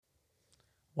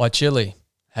Why, Chili,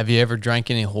 have you ever drank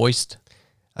any Hoist?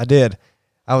 I did.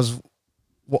 I was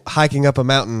hiking up a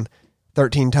mountain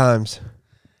 13 times.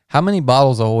 How many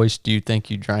bottles of Hoist do you think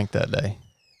you drank that day?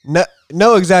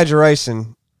 No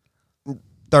exaggeration,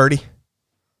 30.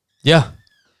 Yeah.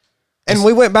 And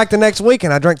we went back the next week,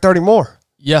 and I drank 30 more.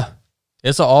 Yeah.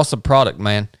 It's an awesome product,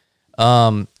 man.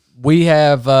 We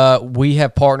have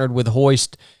partnered with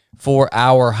Hoist for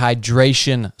our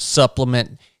hydration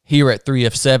supplement here at 3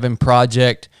 of 7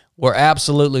 Project. We're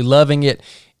absolutely loving it.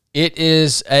 It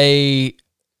is a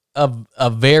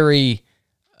very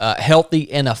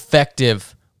healthy and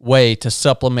effective way to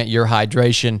supplement your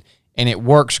hydration, and it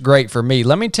works great for me.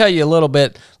 Let me give you a little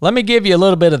bit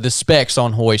of the specs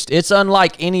on Hoist. It's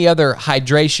unlike any other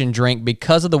hydration drink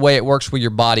because of the way it works with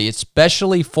your body. It's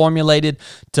specially formulated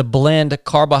to blend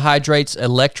carbohydrates,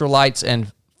 electrolytes,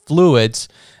 and fluids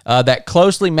that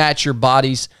closely match your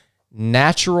body's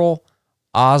natural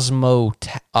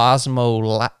osmosis.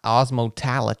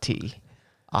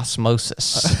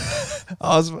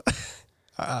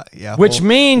 Which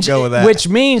means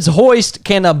Hoist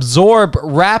can absorb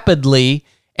rapidly,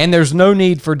 and there's no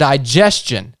need for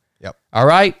digestion. Yep. All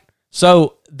right?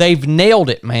 So they've nailed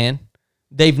it, man.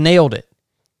 They've nailed it.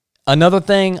 Another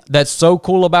thing that's so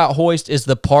cool about Hoist is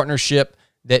the partnership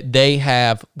that they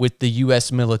have with the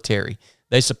U.S. military.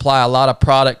 They supply a lot of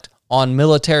product on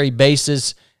military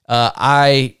bases.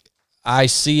 I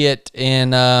see it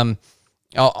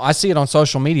I see it on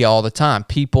social media all the time.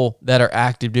 People that are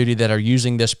active duty that are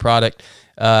using this product.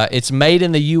 It's made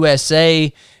in the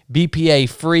USA, BPA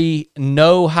free,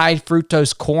 no high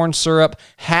fructose corn syrup,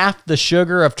 half the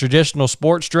sugar of traditional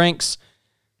sports drinks.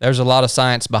 There's a lot of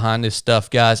science behind this stuff,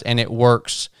 guys, and it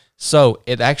works. So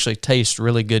it actually tastes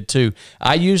really good too.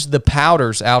 I used the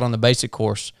powders out on the basic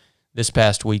course this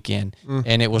past weekend,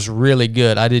 and it was really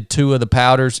good. I did 2 of the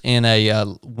powders in a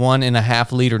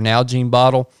 1.5 liter Nalgene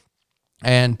bottle,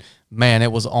 and man,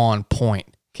 it was on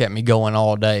point. Kept me going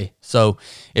all day. So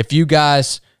if you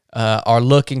guys are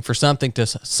looking for something to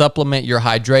supplement your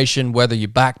hydration, whether you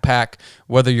backpack,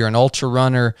 whether you're an ultra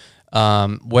runner,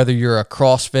 whether you're a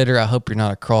CrossFitter, I hope you're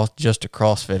not just a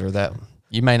CrossFitter. That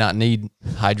you may not need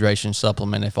hydration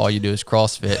supplement if all you do is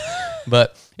CrossFit.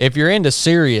 But if you're into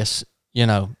serious,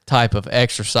 type of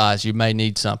exercise, you may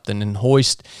need something, and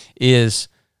Hoist is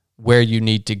where you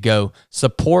need to go.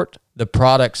 Support the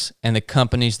products and the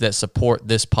companies that support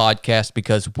this podcast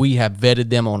because we have vetted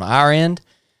them on our end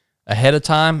ahead of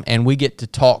time, and we get to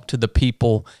talk to the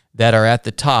people that are at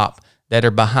the top, that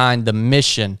are behind the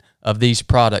mission of these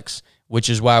products, which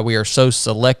is why we are so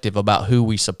selective about who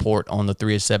we support on the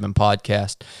 3 of 7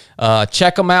 podcast.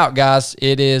 Check them out, guys.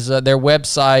 It is their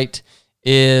website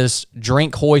is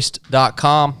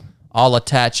drinkhoist.com. I'll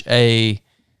attach a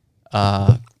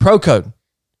pro code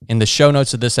in the show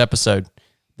notes of this episode.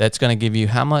 That's going to give you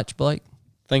how much, Blake?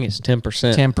 I think it's 10%.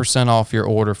 10% off your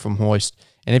order from Hoist.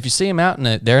 And if you see them out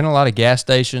they're in a lot of gas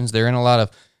stations. They're in a lot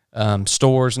of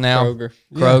stores now.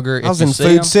 Kroger. Yeah. I was in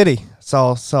Food City.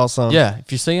 Saw some. Yeah.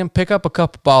 If you see them, pick up a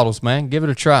couple bottles, man. Give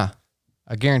it a try.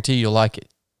 I guarantee you'll like it.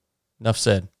 Enough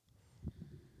said.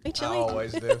 Hey, Chili. I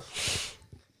always do.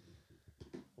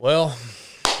 Well,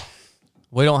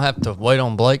 we don't have to wait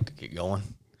on Blake to get going.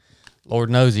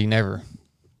 Lord knows he never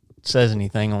says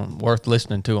anything worth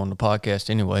listening to on the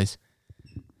podcast anyways.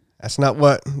 That's not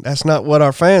what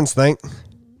our fans think.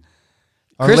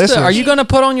 Our Krista, listeners, are you going to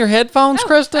put on your headphones,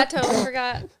 Krista? I totally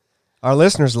forgot. Our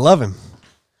listeners love him.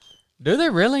 Do they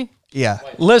really? Yeah.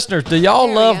 Listeners, do y'all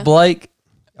There we love go. Blake?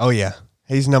 Oh, yeah.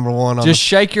 He's number one on Just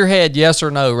shake your head yes or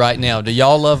no right now. Do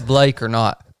y'all love Blake or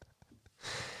not?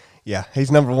 Yeah, he's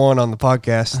number one on the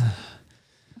podcast.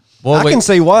 Boy, I can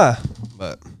see why,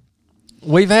 but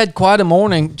we've had quite a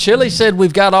morning. Chili said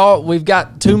we've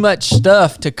got too much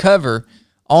stuff to cover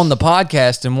on the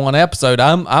podcast in one episode.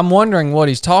 I'm wondering what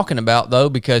he's talking about though,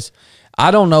 because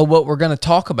I don't know what we're going to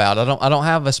talk about. I don't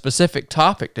have a specific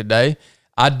topic today.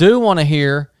 I do want to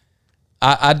hear.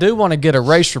 I do want to get a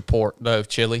race report though,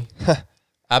 Chili.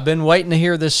 I've been waiting to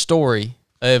hear this story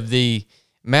of the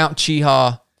Mount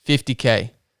Cheaha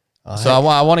 50K. So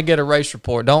I want to get a race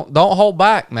report. Don't hold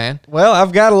back, man. well,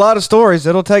 I've got a lot of stories.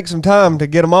 It'll take some time to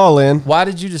get them all in. Why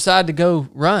did you decide to go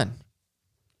run?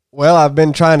 Well, I've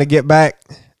been trying to get back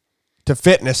to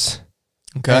fitness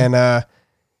and kind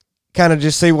of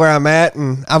just see where I'm at.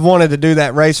 And I've wanted to do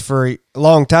that race for a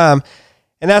long time.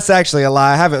 And that's actually a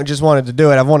lie. I haven't just wanted to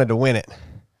do it. I wanted to win it.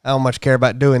 I don't much care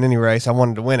about doing any race. I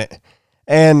wanted to win it.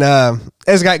 And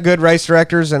it's got good race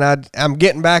directors, and I'm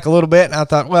getting back a little bit. And I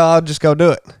thought, well, I'll just go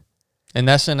do it. And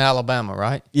that's in Alabama,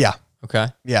 right? Yeah. Okay.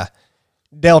 Yeah.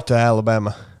 Delta,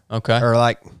 Alabama. Okay. Or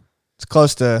it's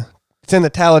close to It's in the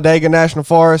Talladega National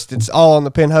Forest. It's all on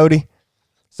the Pinhoti.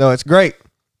 So it's great.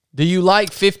 Do you like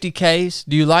 50Ks?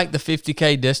 Do you like the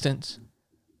 50K distance?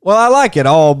 Well, I like it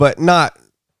all, but not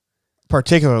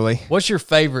particularly. What's your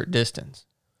favorite distance?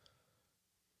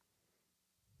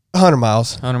 100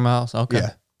 miles. 100 miles? Okay.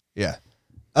 Yeah.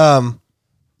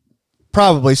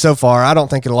 Probably so far. I don't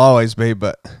think it'll always be,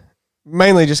 but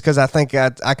mainly just because I think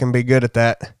I can be good at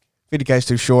that. 50K is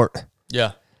too short.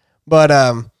 Yeah. But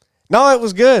no, it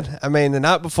was good. I mean, the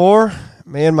night before,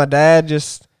 me and my dad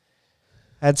just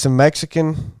had some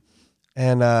Mexican,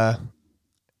 and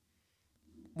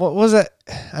what was it?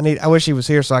 I wish he was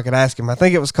here so I could ask him. I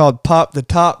think it was called Pop the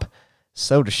Top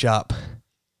Soda Shop.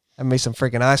 Had me some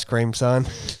freaking ice cream, son.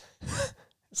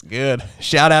 It's good.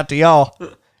 Shout out to y'all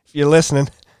if you're listening.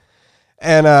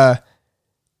 And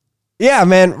yeah,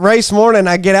 man, race morning,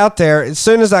 I get out there. As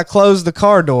soon as I close the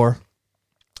car door,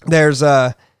 there's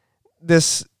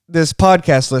this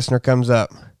podcast listener comes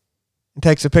up and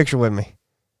takes a picture with me.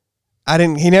 He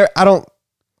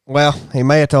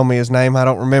may have told me his name. I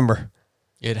don't remember.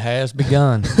 It has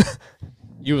begun.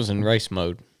 You was in race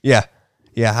mode. Yeah.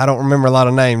 I don't remember a lot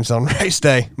of names on race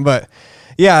day, but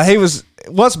yeah,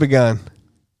 what's begun?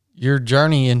 Your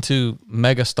journey into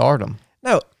mega stardom.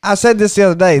 No, I said this the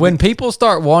other day. When people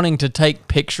start wanting to take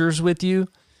pictures with you,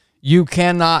 you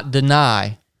cannot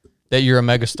deny that you're a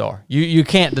megastar. You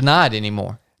can't deny it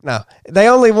anymore. No, they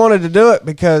only wanted to do it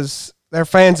because they're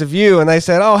fans of you, and they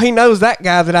said, "Oh, he knows that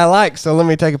guy that I like, so let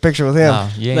me take a picture with him." No,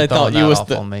 you ain't They thought you was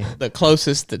on me. the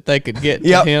closest that they could get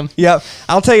to him. Yep.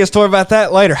 I'll tell you a story about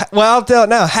that later. Well, I'll tell it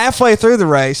now. Halfway through the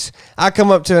race, I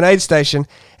come up to an aid station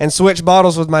and switch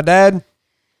bottles with my dad,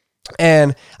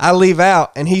 and I leave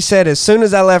out. And he said, as soon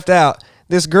as I left out,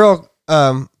 this girl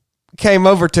came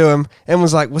over to him and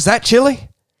was like, "Was that Chili?"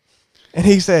 And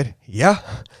he said, "Yeah."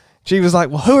 She was like,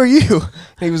 "Well, who are you?"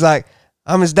 And he was like,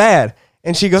 "I'm his dad."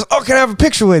 And she goes, "Oh, can I have a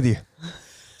picture with you?"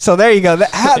 So there you go.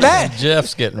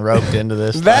 Jeff's getting roped into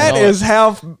this. That is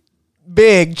how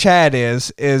big Chad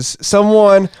is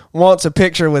someone wants a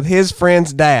picture with his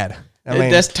friend's dad. I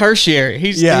mean, That's tertiary.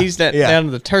 He's down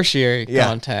to the tertiary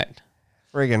contact.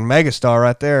 Friggin' megastar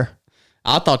right there.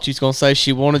 I thought you was going to say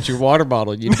she wanted your water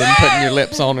bottle you'd been putting your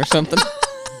lips on or something.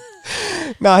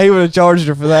 No, he would have charged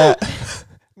her for that.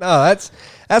 No,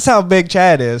 that's how big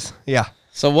Chad is. Yeah.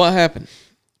 So what happened?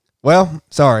 Well,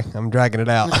 sorry, I'm dragging it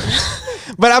out.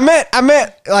 But I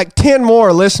met like 10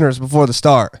 more listeners before the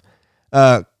start.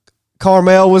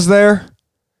 Carmel was there.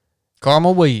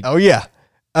 Caramel weed. Oh yeah.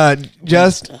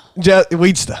 Justin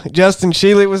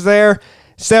Sheely was there.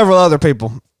 Several other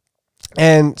people.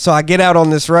 And so I get out on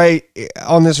this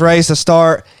race to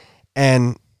start,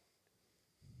 and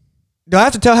do I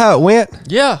have to tell how it went?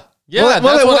 Yeah. Yeah, that's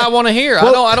what I want to hear. I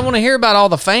don't want to hear about all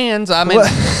the fans. I mean,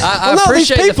 I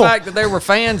appreciate the fact that there were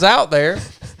fans out there,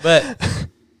 but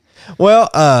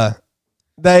I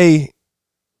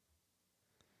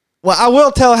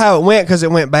will tell how it went because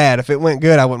it went bad. If it went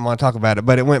good, I wouldn't want to talk about it,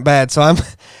 but it went bad. So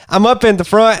I'm up in the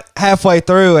front halfway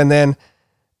through, and then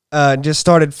just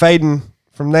started fading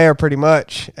from there pretty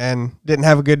much, and didn't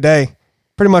have a good day.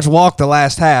 Pretty much walked the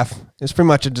last half. It was pretty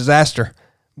much a disaster,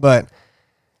 but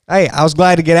hey, I was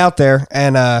glad to get out there,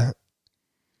 and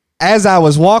as I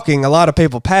was walking, a lot of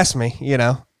people passed me,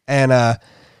 and I'm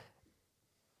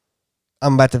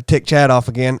about to tick Chad off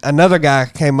again. Another guy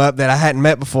came up that I hadn't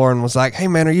met before and was like, "Hey,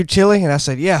 man, are you Chili?" And I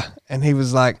said, "Yeah." And he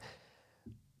was like,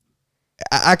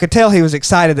 I could tell he was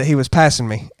excited that he was passing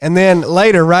me. And then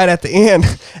later, right at the end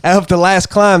of the last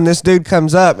climb, this dude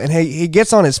comes up, and he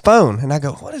gets on his phone. And I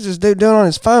go, "What is this dude doing on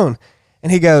his phone?"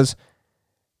 And he goes,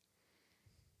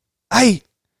 "Hey,"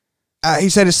 he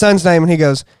said his son's name, and he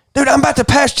goes, "Dude, I'm about to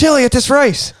pass Chili at this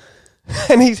race."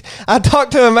 And I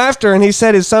talked to him after, and he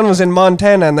said his son was in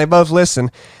Montana, and they both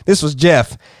listened. This was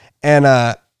Jeff, and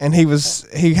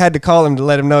he had to call him to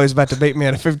let him know he's about to beat me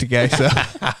at a 50K.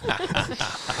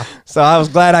 So I was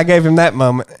glad I gave him that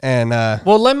moment. And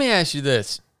well, let me ask you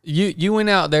this: you went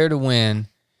out there to win,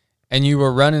 and you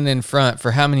were running in front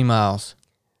for how many miles?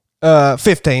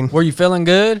 15. Were you feeling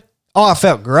good? Oh, I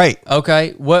felt great.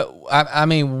 Okay. What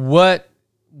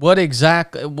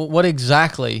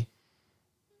exactly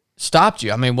stopped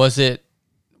you? I mean, was it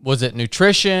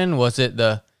nutrition? Was it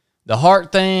the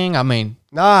heart thing? I mean,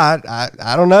 no,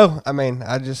 I don't know. I mean,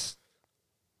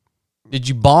 did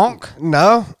you bonk?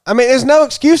 No. I mean, there's no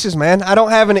excuses, man. I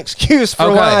don't have an excuse for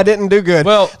why I didn't do good.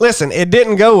 Well, listen, it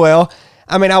didn't go well.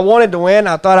 I mean, I wanted to win.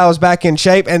 I thought I was back in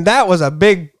shape, and that was I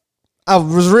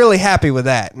was really happy with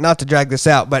that. Not to drag this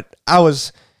out, but I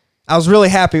was really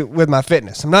happy with my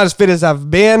fitness. I'm not as fit as I've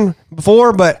been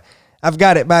before, but I've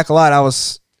got it back a lot.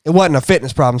 It wasn't a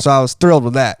fitness problem, so I was thrilled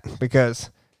with that because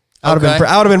I would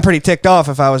have been pretty ticked off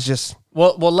if I was just.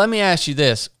 Well, let me ask you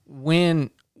this: when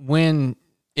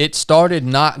it started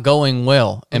not going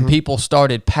well and people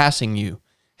started passing you,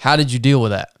 how did you deal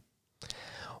with that?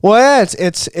 Well, yeah,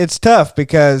 it's tough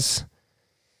because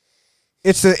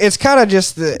it's kind of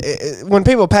just when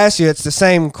people pass you, it's the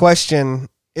same question.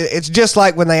 It's just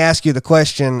like when they ask you the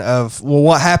question of, well,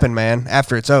 what happened, man,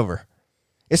 after it's over.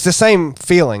 It's the same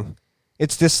feeling.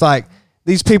 It's just like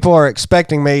these people are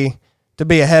expecting me to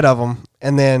be ahead of them,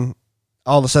 and then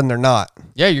all of a sudden they're not.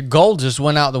 Yeah, your goal just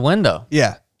went out the window.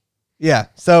 Yeah. Yeah.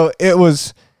 So it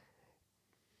was,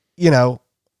 nothing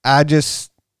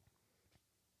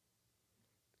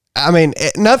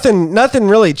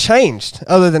really changed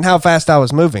other than how fast I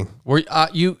was moving.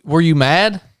 Were you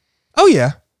mad? Oh,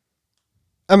 yeah.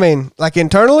 I mean, like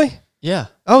internally? Yeah.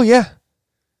 Oh, yeah.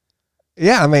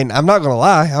 Yeah, I mean, I'm not going to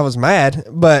lie. I was mad,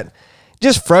 but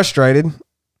just frustrated.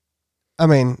 I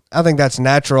mean, I think that's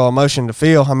natural emotion to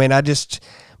feel. I mean, I just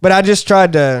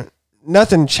tried to,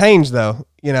 nothing changed though.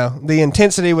 The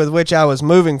intensity with which I was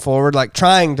moving forward, like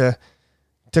trying to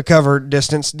cover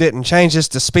distance didn't change.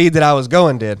 Just the speed that I was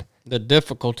going did. The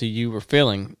difficulty you were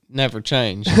feeling never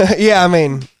changed. Yeah, I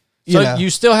mean, you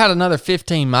still had another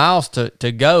 15 miles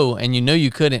to go, and you knew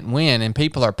you couldn't win, and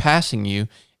people are passing you,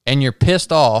 and you're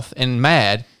pissed off and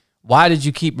mad. Why did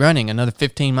you keep running another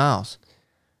 15 miles?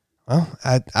 Well,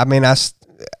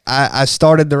 I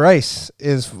started the race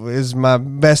is my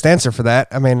best answer for that.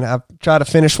 I mean, I try to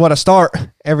finish what I start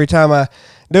every time I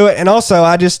do it. And also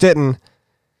I just didn't,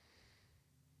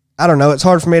 I don't know. It's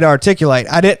hard for me to articulate.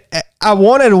 I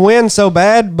wanted to win so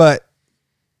bad, but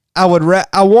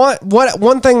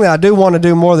one thing that I do want to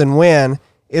do more than win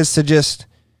is to just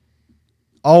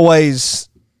always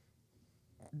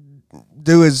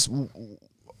do as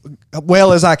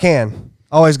well as I can.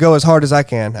 Always go as hard as I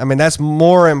can. I mean, that's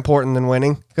more important than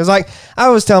winning. Because, like, I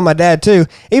was telling my dad, too,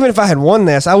 even if I had won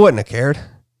this, I wouldn't have cared.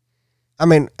 I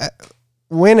mean,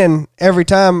 winning every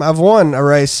time I've won a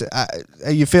race,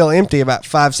 you feel empty about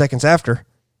 5 seconds after.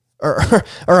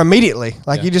 Or immediately.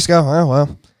 Like, you just go, oh,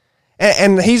 well.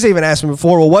 And he's even asked me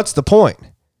before, well, what's the point?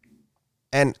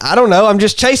 And I don't know. I'm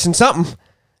just chasing something.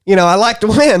 I like to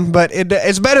win, but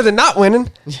it's better than not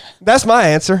winning. That's my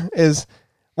answer is...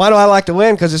 Why do I like to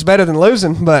win? Because it's better than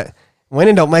losing, but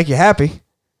winning don't make you happy.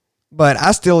 But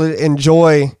I still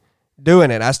enjoy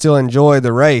doing it. I still enjoy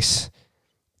the race.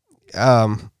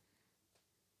 And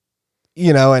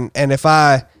if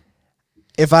I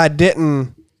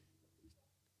didn't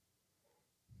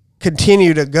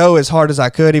continue to go as hard as I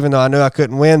could, even though I knew I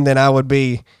couldn't win, then I would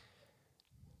be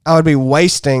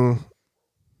wasting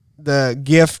the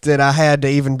gift that I had to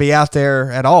even be out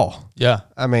there at all. Yeah.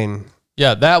 I mean...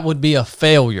 Yeah, that would be a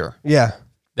failure. Yeah.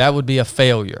 That would be a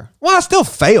failure. Well, I still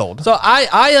failed. So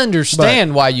I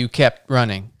understand why you kept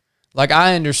running. Like,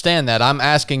 I understand that. I'm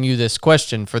asking you this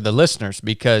question for the listeners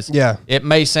because it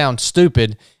may sound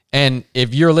stupid. And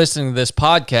if you're listening to this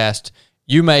podcast,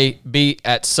 you may be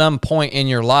at some point in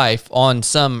your life on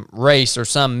some race or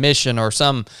some mission or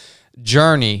some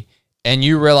journey, and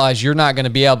you realize you're not going to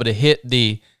be able to hit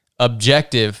the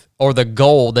objective or the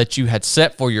goal that you had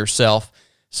set for yourself.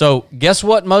 So guess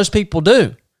what most people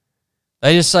do?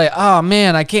 They just say, oh,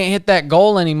 man, I can't hit that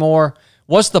goal anymore.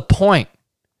 What's the point?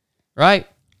 Right?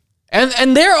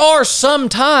 And there are some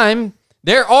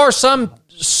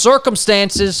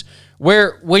circumstances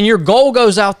where when your goal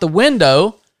goes out the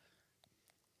window,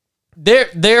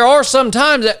 there are some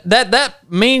times that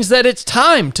means that it's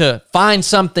time to find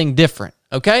something different,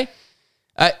 okay?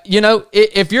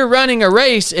 If you're running a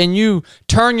race and you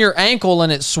turn your ankle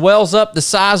and it swells up the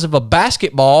size of a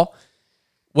basketball,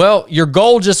 well, your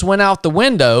goal just went out the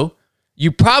window.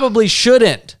 You probably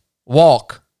shouldn't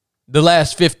walk the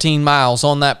last 15 miles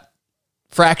on that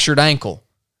fractured ankle.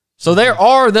 So there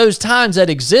are those times that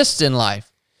exist in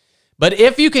life. But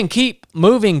if you can keep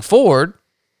moving forward,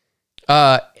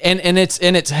 and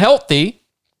it's healthy,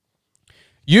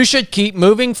 you should keep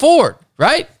moving forward,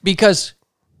 right? Because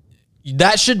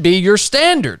that should be your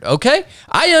standard, okay?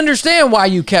 I understand why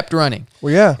you kept running.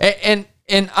 Well, yeah.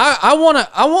 And I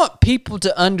want people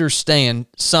to understand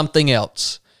something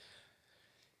else.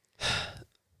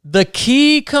 The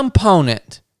key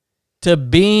component to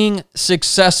being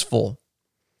successful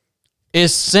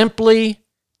is simply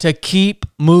to keep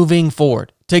moving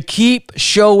forward, to keep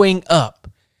showing up.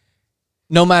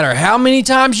 No matter how many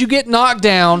times you get knocked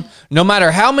down, no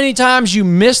matter how many times you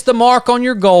miss the mark on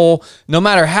your goal, no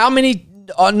matter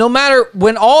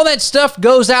when all that stuff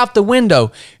goes out the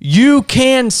window, you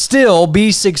can still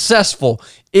be successful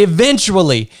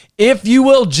eventually if you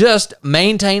will just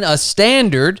maintain a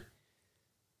standard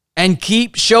and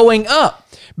keep showing up.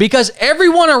 Because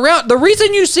the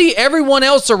reason you see everyone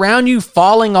else around you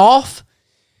falling off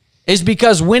is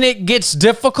because when it gets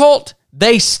difficult,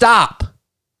 they stop.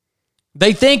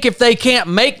 They think if they can't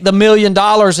make the $1 million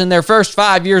in their first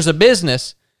 5 years of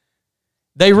business,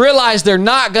 they realize they're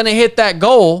not going to hit that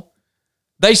goal.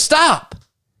 They stop.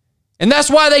 And that's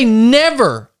why they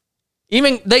never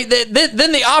even,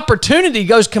 then the opportunity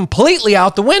goes completely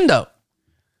out the window,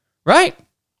 right?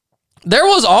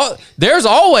 There's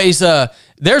always a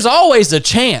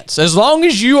chance. As long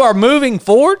as you are moving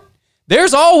forward,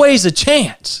 there's always a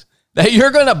chance that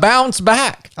you're going to bounce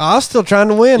back. I'm still trying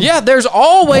to win. Yeah, there's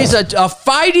always a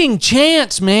fighting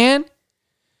chance, man.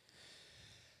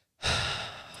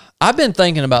 I've been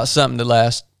thinking about something the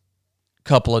last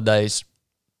couple of days.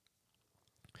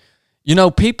 You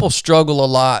know, people struggle a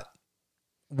lot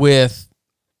with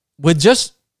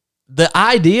just the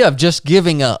idea of just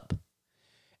giving up.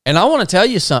 And I want to tell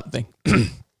you something.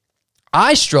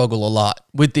 I struggle a lot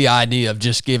with the idea of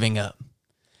just giving up.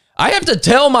 I have to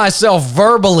tell myself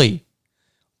verbally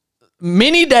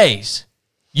many days,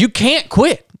 you can't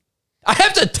quit. I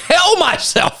have to tell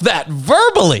myself that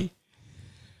verbally,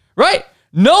 right?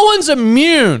 No one's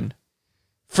immune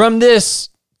from this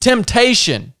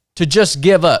temptation to just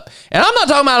give up. And I'm not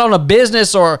talking about on a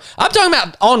business I'm talking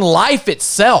about on life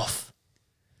itself.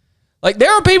 Like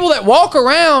there are people that walk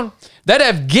around that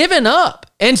have given up.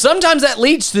 And sometimes that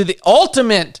leads to the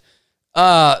ultimate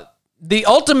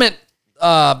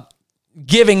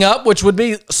giving up, which would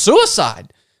be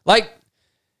suicide. Like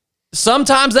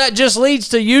sometimes that just leads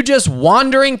to you just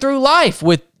wandering through life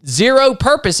with zero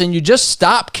purpose and you just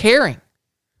stop caring.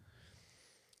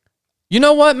 You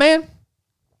know what, man?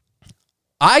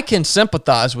 I can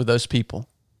sympathize with those people.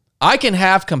 I can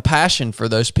have compassion for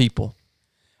those people.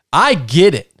 I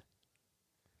get it.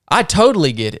 I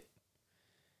totally get it.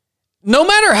 No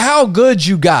matter how good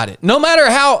you got it, no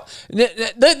matter how,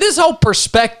 this whole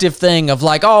perspective thing of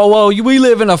like, oh, well, we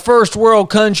live in a first world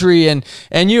country and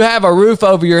you have a roof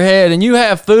over your head and you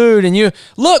have food and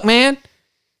look, man,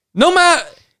 no matter,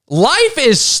 life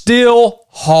is still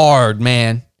hard,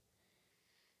 man.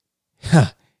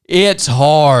 It's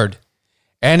hard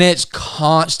and it's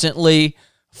constantly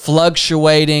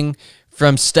fluctuating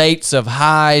from states of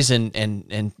highs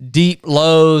and deep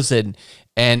lows and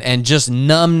just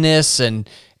numbness and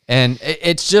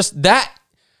it's just that.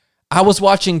 I was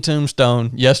watching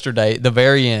Tombstone yesterday, the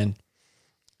very end,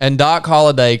 and Doc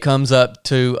Holliday comes up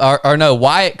to,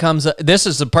 Wyatt comes up. This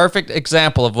is a perfect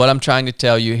example of what I'm trying to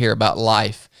tell you here about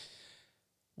life.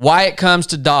 Wyatt comes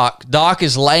to Doc. Doc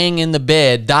is laying in the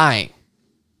bed dying.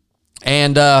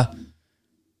 And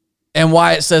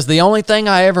Wyatt says, the only thing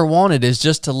I ever wanted is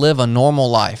just to live a normal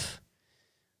life.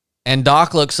 And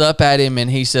Doc looks up at him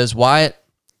and he says, Wyatt,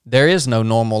 there is no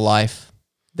normal life.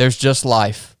 There's just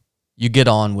life. You get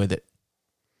on with it.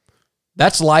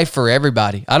 That's life for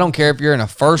everybody. I don't care if you're in a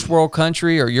first world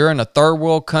country or you're in a third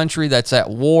world country that's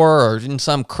at war or in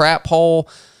some crap hole.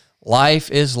 Life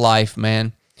is life,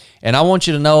 man. And I want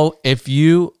you to know, if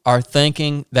you are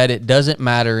thinking that it doesn't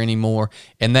matter anymore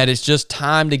and that it's just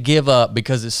time to give up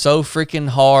because it's so freaking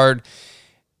hard,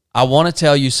 I want to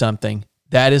tell you something.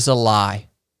 That is a lie.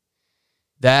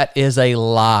 That is a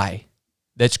lie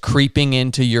that's creeping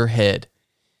into your head.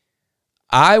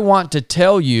 I want to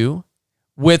tell you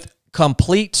with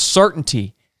complete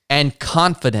certainty and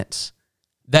confidence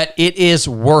that it is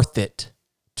worth it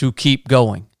to keep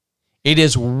going. It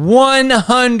is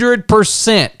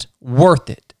 100% worth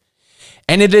it.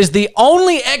 And it is the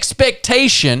only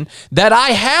expectation that I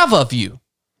have of you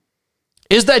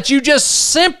is that you just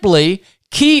simply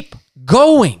keep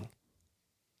going.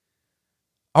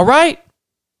 All right?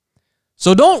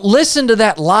 So don't listen to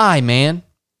that lie, man.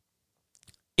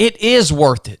 It is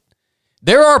worth it.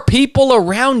 There are people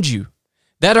around you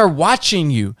that are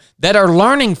watching you, that are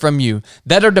learning from you,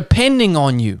 that are depending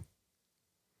on you.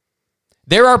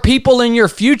 There are people in your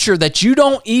future that you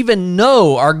don't even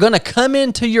know are going to come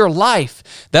into your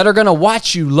life, that are going to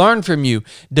watch you, learn from you,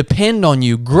 depend on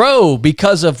you, grow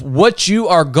because of what you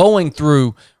are going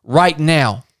through right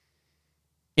now.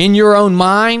 In your own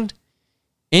mind,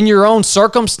 in your own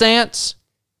circumstance.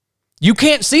 You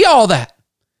can't see all that.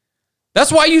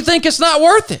 That's why you think it's not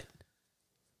worth it.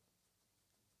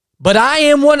 But I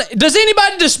am one. Does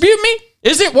anybody dispute me?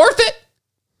 Is it worth it?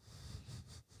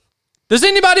 Does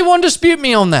anybody want to dispute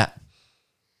me on that?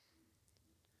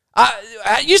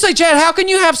 You say, Chad, how can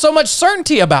you have so much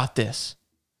certainty about this?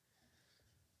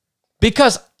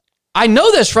 Because I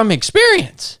know this from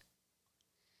experience.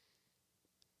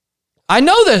 I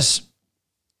know this.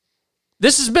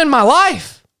 This has been my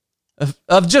life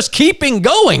of just keeping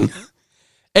going.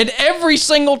 And every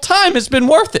single time it's been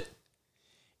worth it.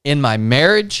 In my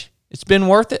marriage, it's been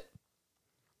worth it.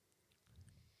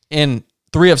 In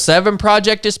 3 of 7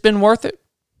 project, it's been worth it.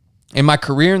 In my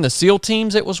career in the SEAL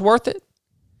teams, it was worth it.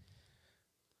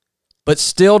 But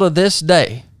still to this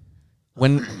day,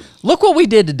 look what we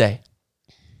did today.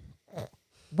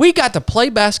 We got to play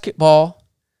basketball,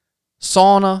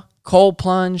 sauna, cold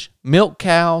plunge, milk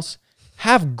cows,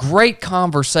 have great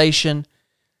conversation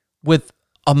with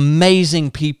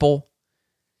amazing people,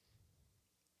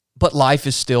 but life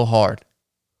is still hard.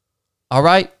 All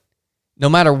right? No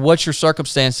matter what your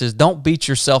circumstances, don't beat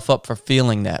yourself up for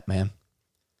feeling that, man.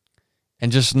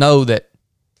 And just know that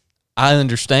I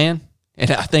understand, and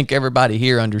I think everybody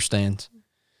here understands.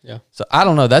 Yeah. So I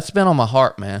don't know. That's been on my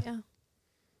heart, man. Yeah.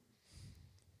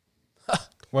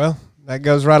 Well, that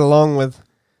goes right along with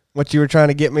what you were trying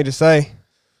to get me to say.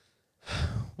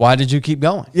 Why did you keep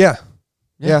going? Yeah.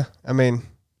 I mean,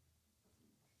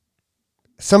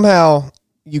 somehow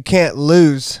you can't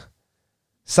lose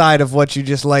sight of what you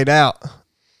just laid out.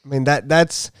 I mean,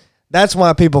 that's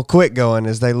why people quit going,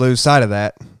 is they lose sight of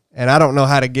that. And I don't know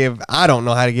how to give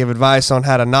advice on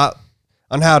how to not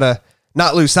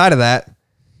lose sight of that.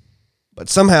 But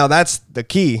somehow that's the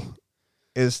key,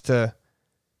 is to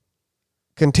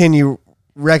continue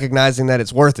recognizing that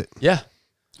it's worth it. Yeah.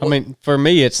 I mean, for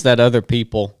me, it's that other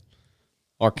people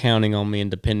are counting on me and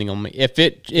depending on me. If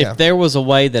there was a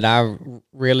way that I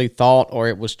really thought, or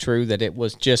it was true that it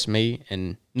was just me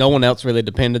and no one else really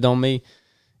depended on me,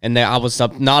 and that I was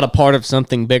not a part of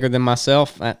something bigger than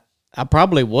myself, I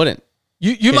probably wouldn't.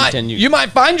 You might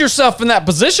find yourself in that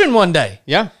position one day.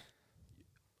 Yeah.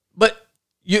 But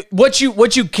what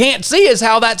you can't see is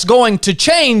how that's going to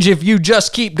change if you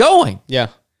just keep going. Yeah.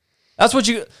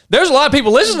 There's a lot of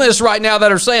people listening to this right now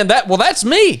that are saying that, well, that's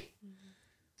me.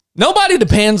 Nobody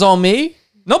depends on me.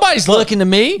 Nobody's looking to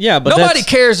me. Yeah, but nobody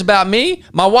cares about me.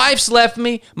 My wife's left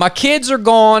me. My kids are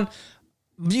gone.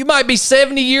 You might be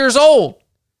 70 years old.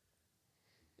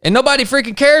 And nobody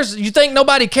freaking cares. You think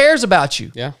nobody cares about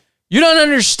you. Yeah. You don't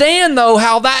understand, though,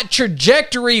 how that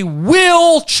trajectory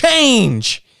will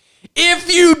change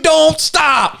if you don't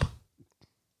stop.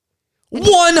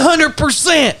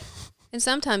 100%. And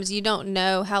sometimes you don't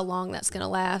know how long that's going to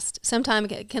last.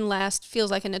 Sometimes it can last, feels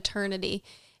like an eternity.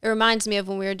 It reminds me of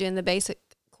when we were doing the basic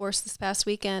course this past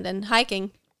weekend and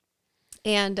hiking.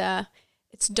 And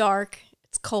it's dark,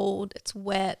 it's cold, it's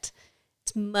wet,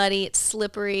 it's muddy, it's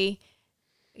slippery.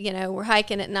 You know, we're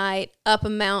hiking at night, up a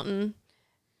mountain,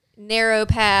 narrow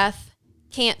path,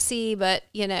 can't see but,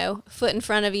 foot in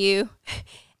front of you.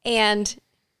 And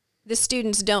the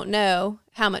students don't know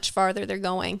how much farther they're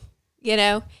going,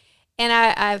 And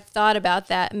I've thought about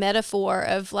that metaphor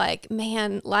of like,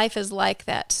 man, life is like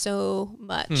that so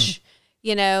much,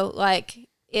 like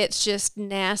it's just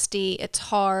nasty. It's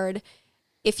hard.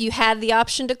 If you had the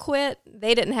option to quit,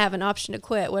 they didn't have an option to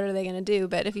quit. What are they going to do?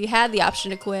 But if you had the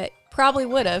option to quit, probably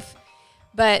would have.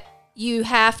 But you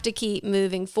have to keep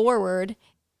moving forward,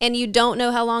 and you don't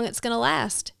know how long it's going to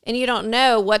last. And you don't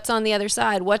know what's on the other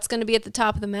side, what's going to be at the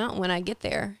top of the mountain when I get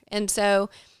there. And so,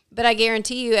 but I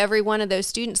guarantee you, every one of those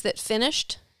students that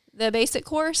finished the basic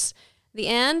course, the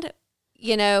end,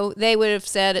 they would have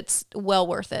said it's well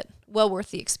worth it, well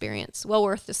worth the experience, well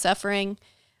worth the suffering,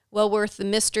 well worth the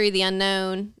mystery, the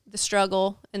unknown, the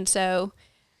struggle. And so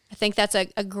I think that's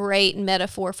a great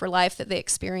metaphor for life that they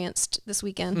experienced this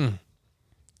weekend.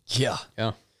 Yeah.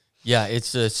 Yeah. Yeah,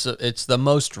 it's the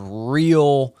most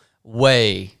real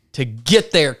way to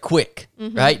get there quick,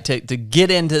 right? To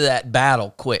get into that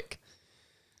battle quick.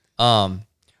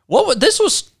 This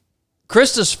was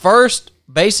Krista's first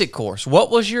basic course.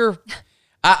 What was your?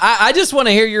 I just want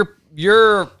to hear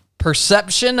your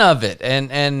perception of it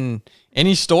and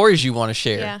any stories you want to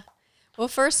share. Yeah. Well,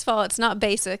 first of all, it's not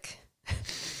basic.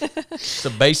 It's a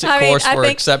basic course for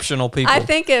exceptional people. I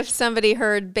think if somebody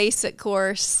heard basic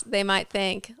course, they might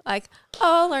think like,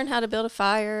 oh, I'll learn how to build a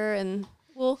fire and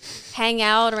we'll hang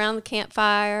out around the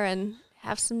campfire and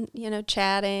have some,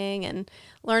 chatting and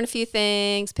learn a few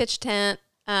things, pitch tent.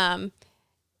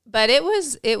 But it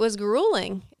was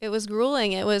grueling. It was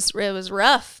grueling. It was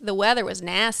rough. The weather was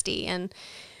nasty. And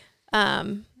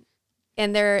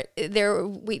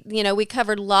we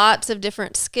covered lots of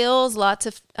different skills, lots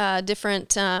of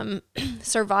different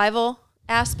survival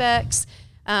aspects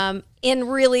in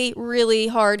really, really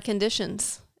hard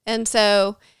conditions. And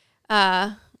so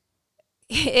I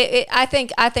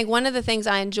think one of the things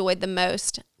I enjoyed the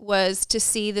most was to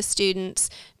see the students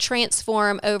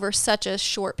transform over such a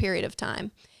short period of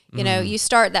time. You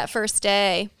start that first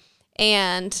day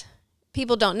and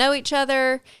people don't know each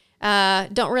other,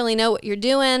 don't really know what you're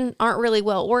doing, aren't really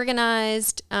well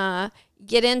organized.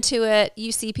 get into it,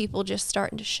 you see people just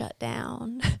starting to shut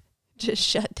down,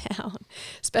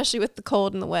 especially with the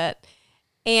cold and the wet.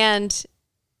 And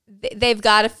they've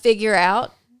got to figure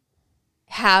out,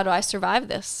 how do I survive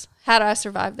this? How do I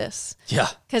survive this? Yeah.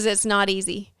 Because it's not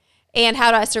easy. And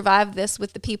how do I survive this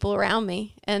with the people around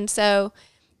me? And so,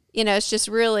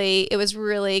 it was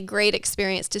really a great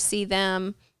experience to see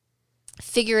them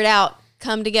figure it out,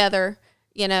 come together,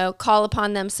 call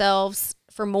upon themselves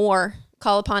for more,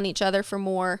 call upon each other for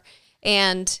more,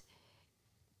 and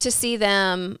to see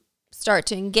them start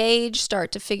to engage,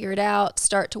 start to figure it out,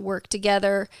 start to work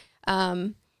together,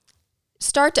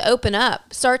 start to open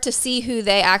up, start to see who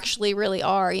they actually really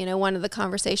are. One of the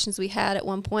conversations we had at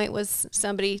one point was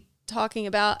somebody talking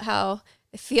about how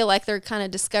they feel like they're kind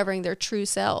of discovering their true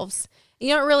selves. And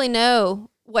you don't really know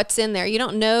what's in there. You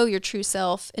don't know your true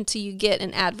self until you get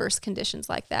in adverse conditions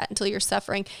like that, until you're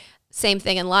suffering. Same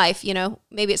thing in life.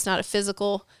 Maybe it's not a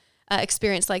physical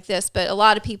experience like this, but a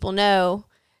lot of people know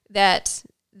that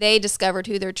they discovered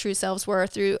who their true selves were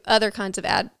through other kinds of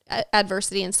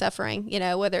adversity and suffering,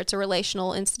 whether it's a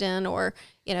relational incident or,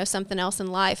 something else in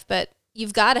life. But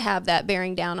you've got to have that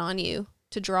bearing down on you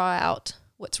to draw out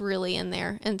what's really in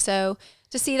there. And so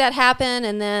to see that happen,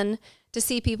 and then to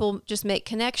see people just make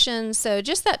connections. So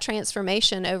just that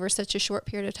transformation over such a short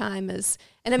period of time is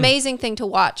an amazing thing to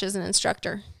watch as an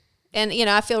instructor. And,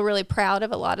 I feel really proud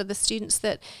of a lot of the students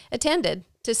that attended,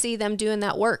 to see them doing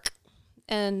that work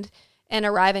and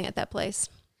arriving at that place.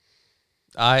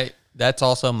 That's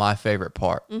also my favorite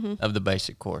part of the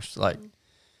basic course. Like,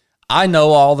 I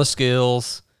know all the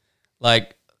skills.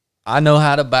 Like, I know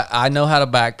how to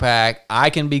backpack. I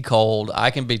can be cold.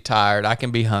 I can be tired. I can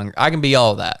be hungry. I can be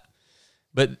all that.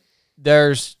 But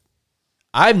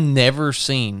I've never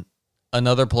seen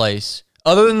another place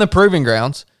other than the proving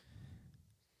grounds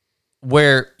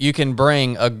where you can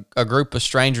bring a group of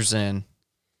strangers in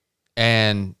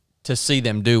and to see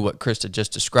them do what Krista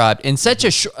just described in such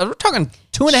a we're talking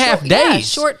 2.5 days. Yeah,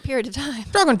 short period of time.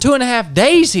 We're talking 2.5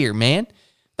 days here, man.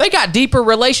 They got deeper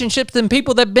relationships than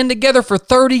people that have been together for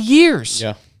 30 years.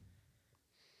 Yeah.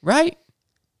 Right?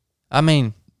 I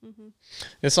mean,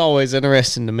 it's always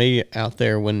interesting to me out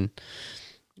there when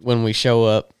we show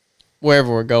up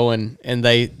wherever we're going, and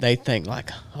they think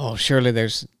like, oh, surely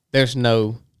there's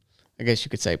no, I guess you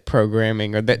could say,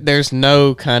 programming, or there's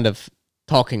no kind of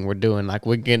talking we're doing. Like,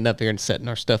 we're getting up here and setting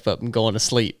our stuff up and going to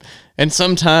sleep. And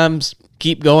sometimes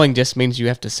keep going just means you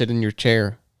have to sit in your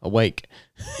chair awake.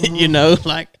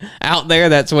 Like out there,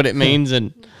 that's what it means.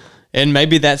 And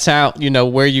maybe that's how,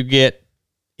 where you get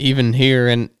even here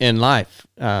in life,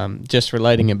 just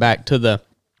relating it back to the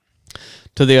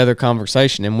other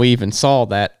conversation. And we even saw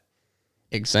that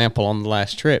example on the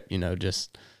last trip,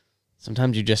 just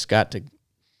sometimes you just got to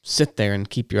sit there and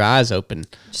keep your eyes open.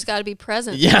 Just got to be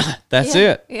present. Yeah, that's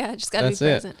it. Yeah, just got to be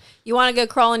present. You want to go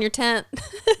crawl in your tent.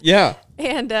 Yeah.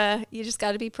 And you just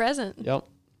got to be present. Yep.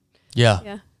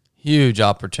 Yeah. Huge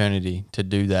opportunity to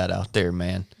do that out there,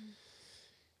 man.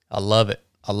 I love it.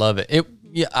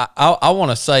 I want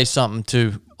to say something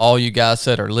to all you guys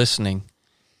that are listening.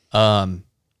 I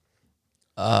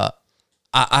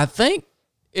think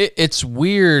it's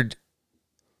weird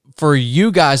for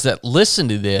you guys that listen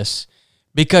to this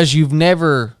because you've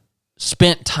never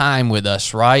spent time with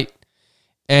us, right?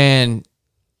 And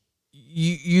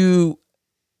you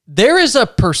there is a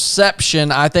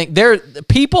perception, I think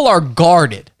people are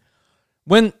guarded.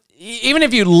 Even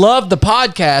if you love the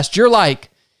podcast, you're like,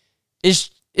 is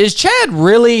Chad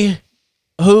really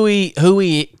who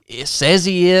he says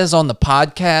he is on the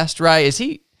podcast, right? Is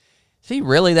he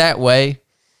really that way?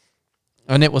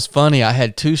 And it was funny. I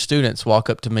had 2 students walk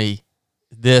up to me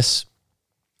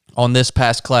on this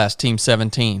past class, Team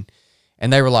 17,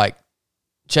 and they were like,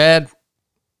 Chad,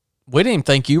 we didn't even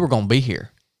think you were going to be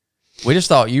here. We just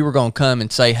thought you were going to come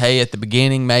and say hey at the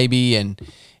beginning maybe, and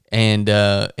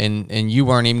you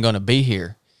weren't even going to be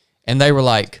here. And they were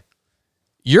like,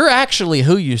 you're actually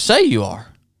who you say you are.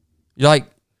 You're like,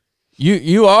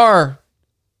 you are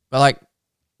like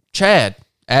Chad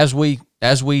as we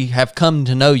have come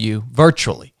to know you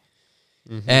virtually.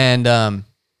 Mm-hmm. And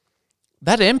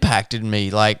that impacted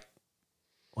me. Like,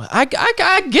 I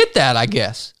get that, I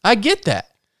guess. I get that.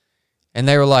 And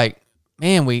they were like,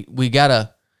 man, we got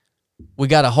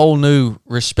a whole new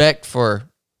respect for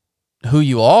who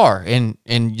you are and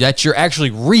that you're actually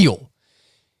real.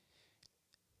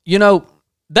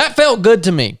 That felt good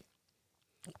to me.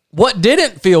 What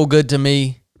didn't feel good to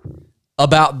me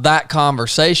about that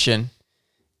conversation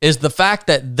is the fact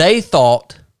that they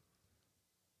thought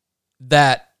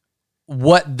that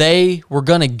what they were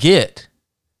going to get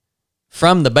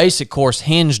from the basic course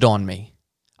hinged on me.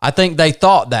 I think they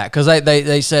thought that because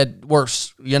they said,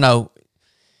 you know,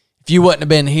 if you wouldn't have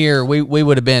been here, we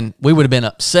would have been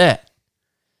upset.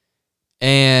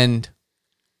 And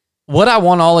what I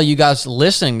want all of you guys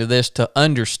listening to this to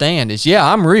understand is, yeah,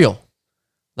 I'm real.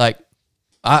 Like,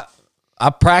 I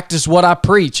practice what I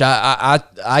preach. I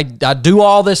do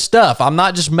all this stuff. I'm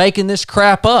not just making this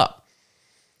crap up.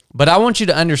 But I want you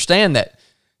to understand that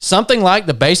something like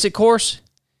the basic course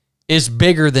is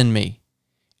bigger than me.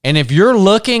 And if you're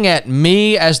looking at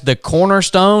me as the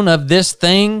cornerstone of this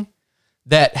thing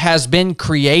that has been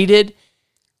created,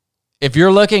 if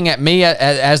you're looking at me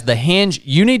as the hinge,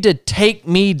 you need to take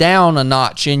me down a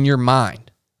notch in your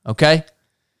mind, okay?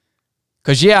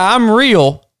 Because, yeah, I'm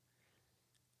real,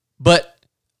 but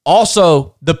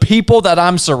also the people that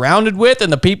I'm surrounded with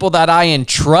and the people that I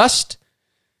entrust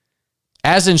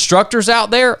as instructors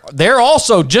out there, they're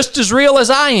also just as real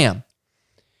as I am.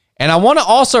 And I want to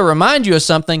also remind you of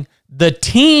something. The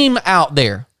team out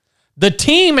there, the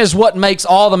team is what makes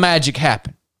all the magic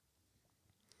happen.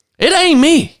 It ain't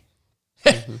me.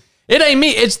 It ain't me.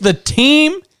 It's the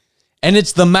team and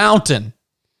it's the mountain,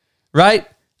 right?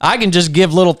 I can just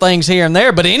give little things here and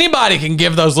there, but anybody can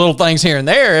give those little things here and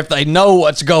there if they know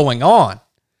what's going on.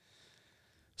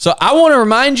 So I want to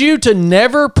remind you to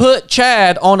never put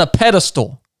Chad on a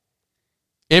pedestal.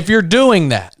 If you're doing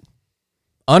that,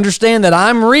 understand that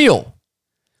I'm real.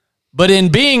 But in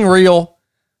being real,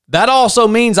 that also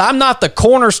means I'm not the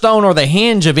cornerstone or the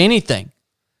hinge of anything,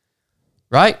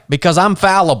 right? Because I'm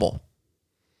fallible.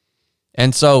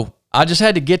 And so I just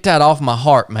had to get that off my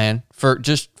heart, man,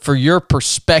 for your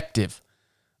perspective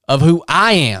of who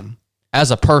I am as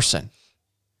a person.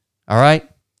 All right?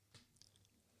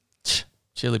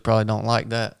 Chili probably don't like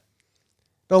that.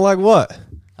 Don't like what?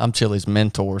 I'm Chili's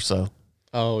mentor, so.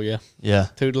 Oh, yeah. Yeah.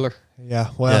 Toodler. Yeah,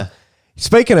 well,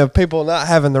 speaking of people not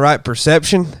having the right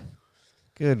perception,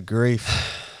 good grief.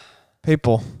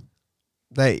 People,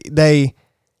 they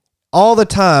all the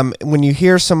time when you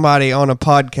hear somebody on a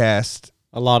podcast.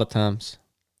 A lot of times.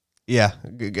 Yeah.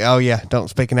 Oh, yeah. Don't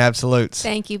speak in absolutes.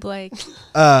 Thank you, Blake.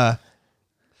 If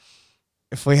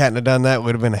we hadn't have done that, it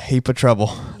would have been a heap of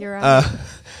trouble. You're right.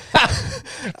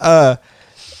 And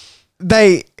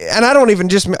I don't even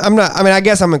I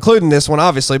guess I'm including this one,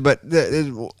 obviously, but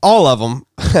all of them,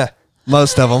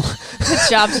 most of them. Good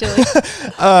job, Chili.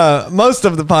 Most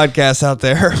of the podcasts out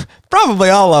there, probably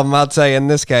all of them, I'd say in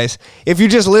this case, if you're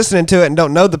just listening to it and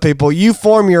don't know the people, you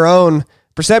form your own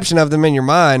perception of them in your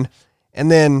mind,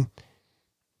 and then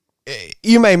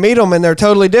you may meet them and they're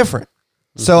totally different.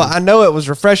 Mm-hmm. So I know it was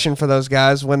refreshing for those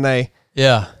guys when they're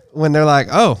like,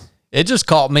 oh. It just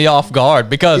caught me off guard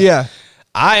because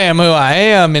I am who I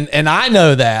am, and I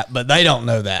know that, but they don't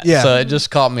know that. Yeah. So it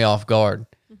just caught me off guard.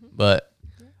 But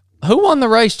who won the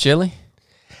race, Chili?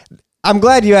 I'm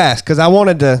glad you asked because I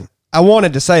wanted to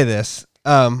say this.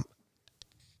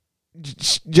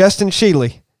 Justin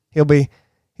Sheely, he'll be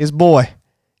his boy,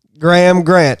 Graham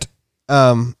Grant.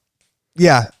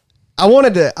 Yeah, I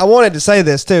wanted to say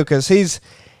this too because he's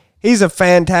a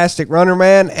fantastic runner,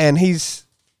 man, and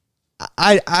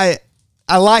I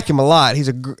like him a lot. He's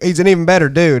an even better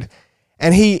dude,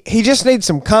 and he just needs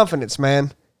some confidence,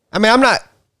 man. I mean, I'm not.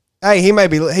 Hey, he may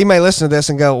listen to this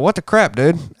and go, "What the crap,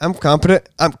 dude? I'm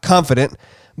confident,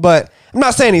 but I'm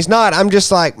not saying he's not. I'm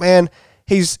just like, man,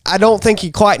 I don't think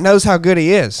he quite knows how good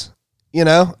he is. You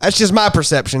know, that's just my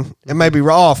perception. It may be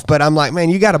off, but I'm like, man,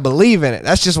 you got to believe in it.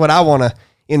 That's just what I want to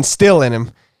instill in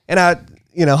him. And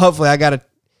hopefully I got a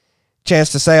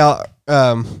chance to say I'll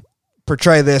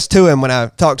portray this to him when I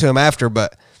talk to him after.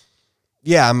 But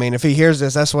yeah, I mean, if he hears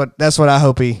this, that's what I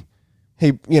hope he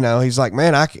he's like,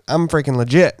 man, I'm freaking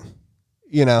legit.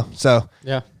 So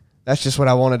yeah, that's just what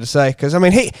I wanted to say. Because I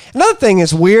mean, another thing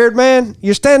is weird, man.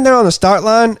 You're standing there on the start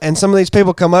line, and some of these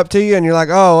people come up to you, and you're like,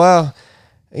 oh well.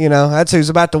 That's who's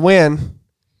about to win,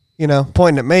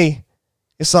 pointing at me.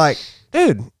 It's like,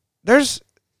 dude, there's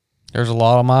a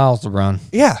lot of miles to run.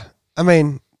 Yeah. I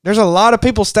mean, there's a lot of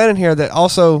people standing here that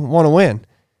also want to win.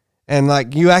 And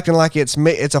like you acting like it's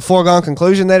me, it's a foregone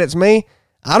conclusion that it's me.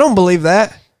 I don't believe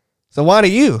that. So why do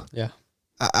you? Yeah.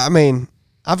 I mean,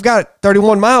 I've got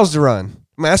 31 miles to run.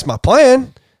 I mean, that's my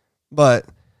plan. But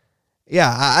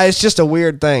yeah, it's just a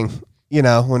weird thing,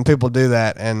 when people do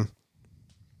that. And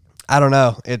I don't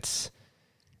know. It's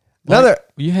another.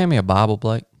 Will you hand me a Bible,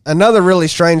 Blake? Another really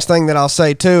strange thing that I'll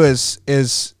say too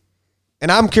is, and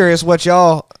I'm curious if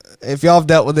y'all have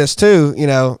dealt with this too.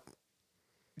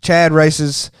 Chad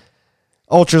races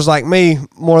ultras like me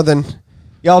more than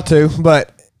y'all two,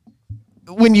 but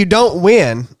when you don't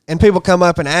win and people come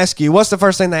up and ask you, what's the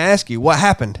first thing they ask you? What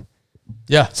happened?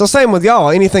 Yeah. So same with y'all.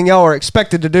 Anything y'all are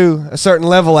expected to do a certain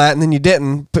level at, and then you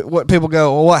didn't. What people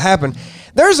go, well, what happened?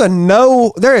 There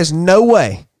is no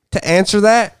way to answer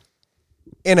that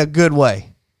in a good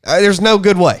way. There's no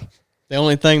good way. The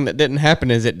only thing that didn't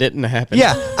happen is it didn't happen.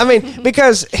 Yeah, I mean,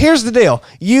 because here's the deal: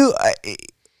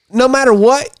 no matter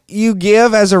what you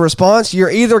give as a response, you're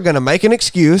either going to make an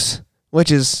excuse,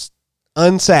 which is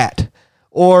unsat,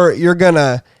 or you're going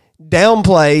to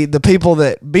downplay the people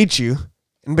that beat you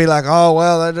and be like, oh,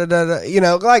 well,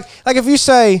 like if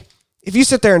you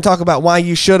sit there and talk about why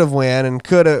you should have won and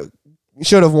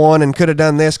should have won and could have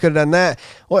done this, could have done that,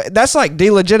 well, that's like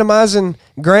delegitimizing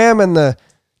Graham and the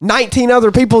 19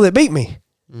 other people that beat me.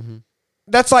 Mm-hmm.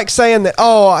 That's like saying that,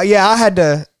 oh, yeah,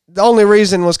 the only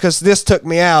reason was because this took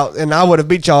me out and I would have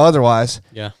beat y'all otherwise.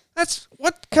 Yeah. That's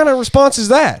what kind of response is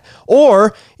that?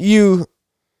 Or you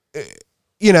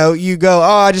go, oh,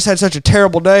 I just had such a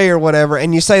terrible day or whatever.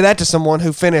 And you say that to someone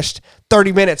who finished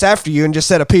 30 minutes after you and just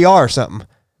said a PR or something.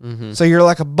 Mm-hmm. So you're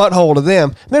like a butthole to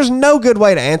them. There's no good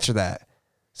way to answer that.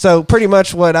 So pretty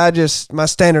much my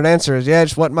standard answer is, yeah, it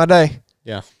just wasn't my day.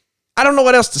 Yeah. I don't know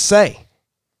what else to say.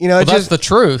 That's the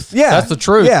truth. Yeah. That's the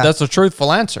truth. Yeah. That's the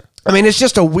truthful answer. I mean, it's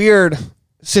just a weird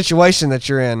situation that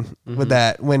you're in with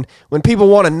that. When people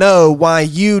want to know why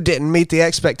you didn't meet the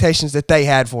expectations that they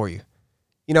had for you.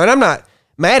 And I'm not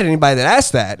mad at anybody that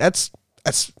asked that.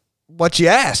 That's what you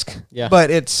ask. Yeah.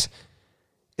 But it's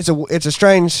a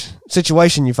strange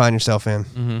situation you find yourself in.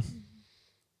 Mm-hmm.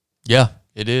 Yeah,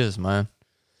 it is, man.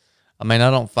 I mean,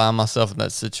 I don't find myself in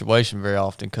that situation very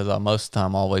often because I most of the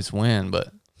time always win,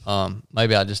 but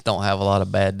maybe I just don't have a lot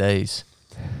of bad days.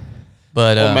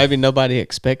 But or maybe nobody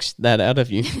expects that out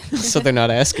of you, so they're not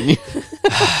asking you.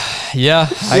 Yeah.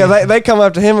 They come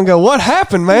up to him and go, what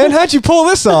happened, man? How'd you pull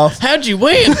this off? How'd you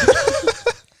win?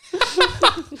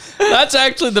 That's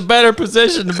actually the better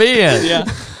position to be in. Yeah.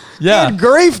 Yeah. Good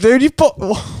grief, dude.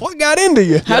 What got into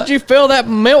you? How'd you fill that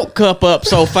milk cup up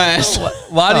so fast?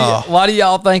 Why do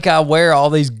y'all think I wear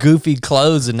all these goofy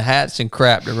clothes and hats and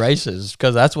crap to races?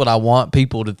 Because that's what I want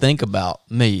people to think about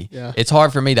me. Yeah. It's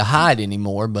hard for me to hide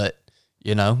anymore, but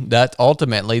that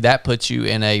ultimately that puts you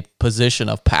in a position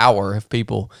of power if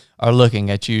people are looking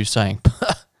at you saying,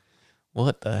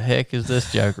 what the heck is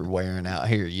this joker wearing out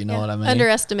here? You know what I mean?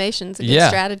 Underestimation's a good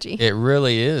strategy. It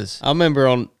really is. I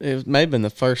remember it may have been the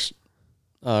first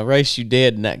race you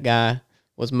did, and that guy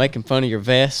was making fun of your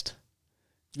vest.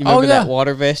 You remember that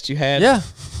water vest you had? Yeah.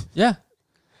 Yeah.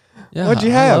 Yeah. What'd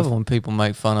you have? I love when people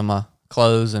make fun of my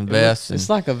clothes and vests. It's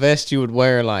like a vest you would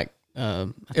wear like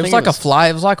it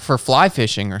was like for fly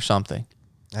fishing or something.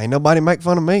 Ain't nobody make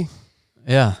fun of me.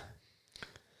 Yeah.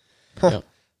 Yep.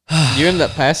 You ended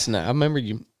up passing that. I remember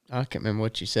I can't remember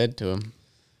what you said to him.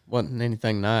 Wasn't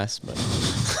anything nice, but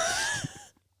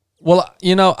well,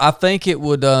 I think it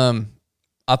would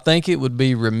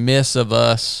be remiss of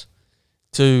us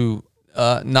to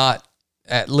not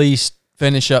at least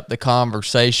finish up the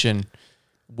conversation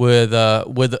with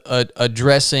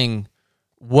addressing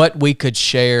what we could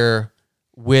share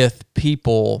with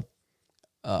people,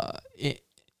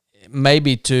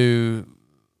 maybe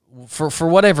for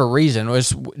whatever reason.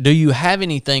 Do you have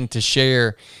anything to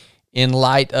share in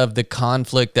light of the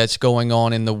conflict that's going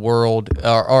on in the world,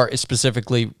 or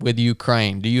specifically with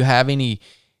Ukraine? Do you have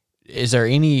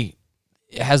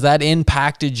has that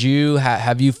impacted you?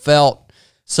 Have you felt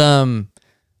some,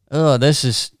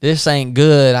 this ain't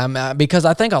good? Because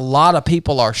I think a lot of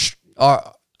people are struggling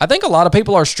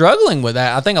with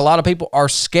that. I think a lot of people are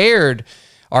scared,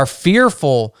 are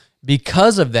fearful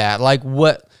because of that. Like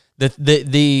what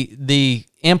the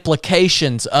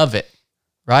implications of it,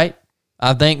 right?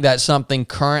 I think that's something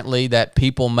currently that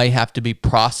people may have to be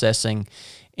processing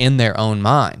in their own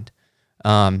mind.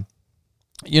 I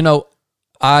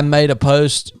made a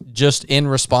post just in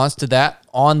response to that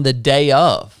on the day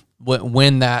of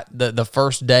when the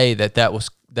first day that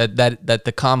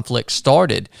the conflict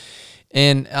started.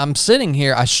 And I'm sitting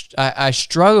here, I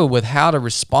struggle with how to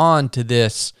respond to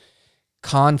this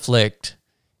conflict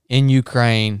in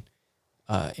Ukraine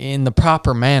in the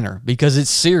proper manner, because it's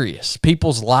serious.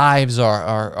 People's lives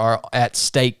are at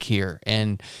stake here,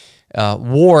 and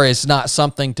war is not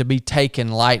something to be taken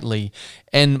lightly.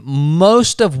 And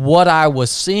most of what I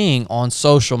was seeing on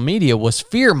social media was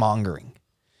fear-mongering.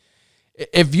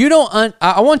 If you don't,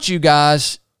 I want you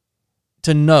guys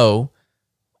to know,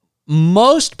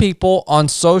 most people on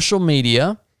social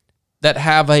media that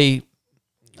have a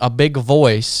big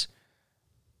voice,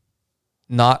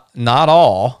 not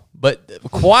all, but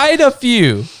quite a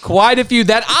few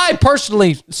that I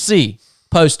personally see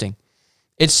posting,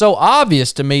 it's so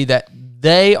obvious to me that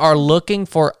they are looking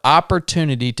for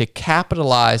opportunity to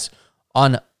capitalize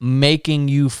on making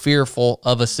you fearful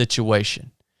of a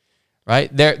situation, right?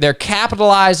 They're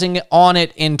capitalizing on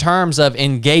it in terms of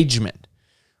engagement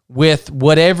with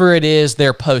whatever it is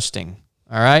they're posting,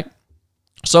 all right?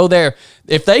 So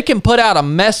if they can put out a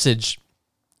message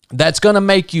that's going to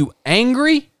make you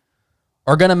angry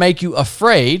or going to make you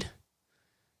afraid,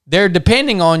 they're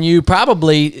depending on you.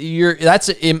 Probably that's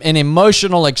an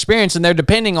emotional experience, and they're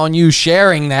depending on you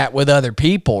sharing that with other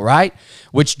people, right?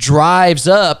 Which drives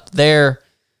up their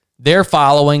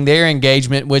following, their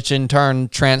engagement, which in turn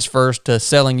transfers to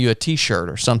selling you a T-shirt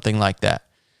or something like that.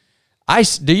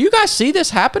 Do you guys see this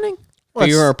happening?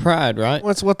 Fear or pride, right?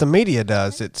 What's what the media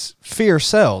does? It's fear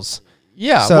sells.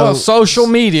 Yeah, well, social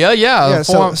media,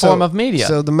 form of media.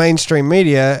 So the mainstream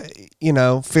media,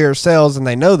 fear sells, and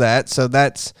they know that. So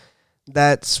that's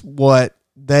what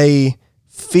they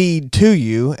feed to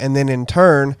you, and then in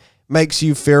turn makes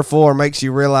you fearful or makes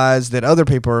you realize that other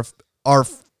people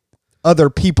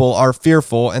are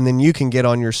fearful, and then you can get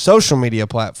on your social media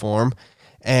platform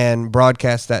and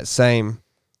broadcast that same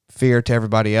fear to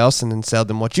everybody else and then sell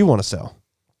them what you want to sell.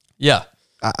 Yeah.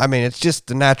 I mean, it's just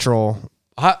the natural.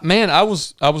 I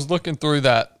was looking through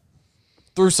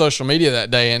social media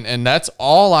that day, and that's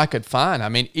all I could find. I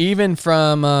mean, even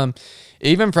from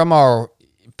our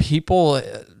people,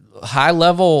 high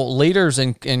level leaders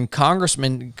and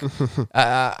congressmen,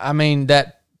 I mean,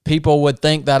 that people would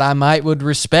think that I would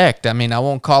respect. I mean, I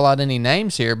won't call out any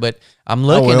names here, but I'm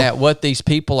looking at what these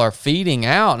people are feeding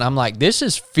out, and I'm like, this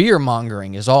is fear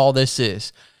mongering is all this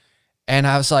is. And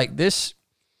I was like, this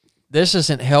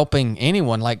isn't helping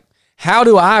anyone. Like, how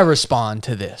do I respond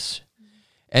to this?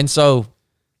 And so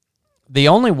the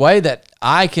only way that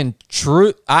I can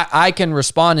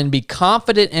respond and be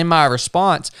confident in my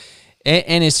response,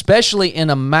 and especially in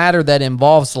a matter that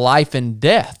involves life and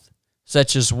death,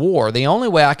 such as war, the only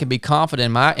way I can be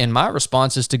confident in my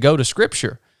response is to go to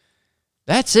Scripture.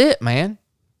 That's it, man.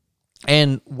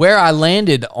 And where I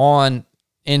landed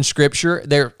in Scripture,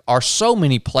 there are so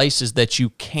many places that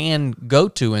you can go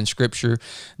to in Scripture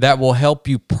that will help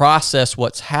you process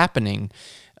what's happening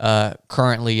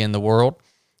currently in the world.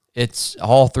 It's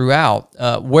all throughout.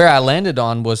 Where I landed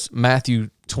on was Matthew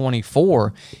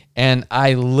 24, and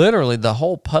I literally, the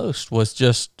whole post was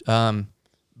just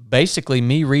basically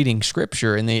me reading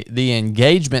Scripture and the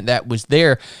engagement that was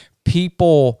there.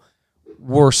 People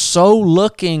were so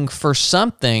looking for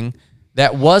something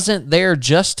that wasn't there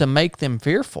just to make them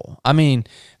fearful. I mean,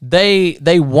 they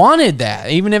wanted that,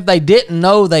 even if they didn't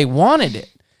know they wanted it.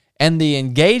 And the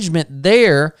engagement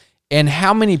there, and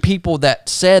how many people that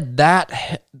said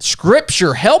that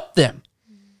Scripture helped them.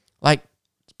 Like,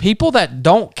 people that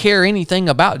don't care anything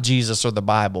about Jesus or the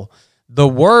Bible, the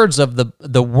words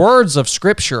of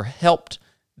Scripture helped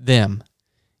them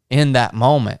in that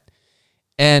moment.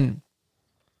 And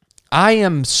I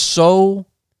am so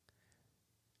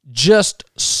just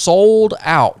sold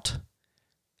out,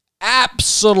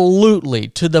 absolutely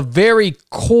to the very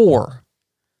core,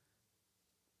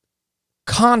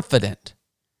 confident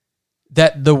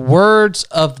that the words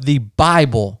of the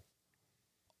Bible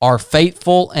are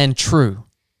faithful and true.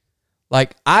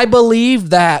 Like, I believe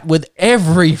that with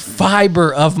every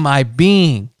fiber of my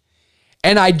being.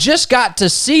 And I just got to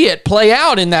see it play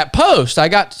out in that post. I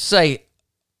got to say,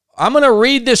 I'm going to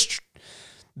read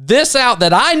this out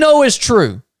that I know is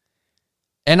true.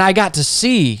 And I got to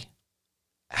see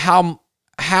how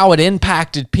it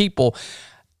impacted people.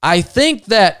 I think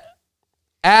that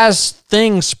as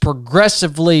things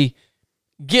progressively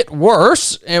get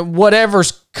worse, and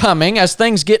whatever's coming, as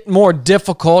things get more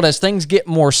difficult, as things get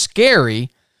more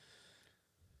scary,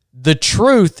 the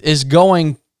truth is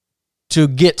going to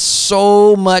get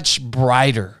so much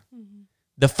brighter. Mm-hmm.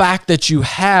 The fact that you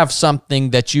have something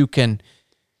that you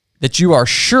are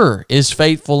sure is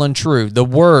faithful and true, the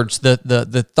words,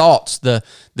 the thoughts, the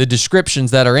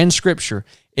descriptions that are in Scripture,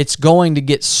 it's going to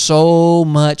get so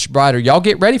much brighter. Y'all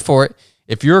get ready for it.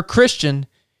 If you're a Christian,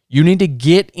 you need to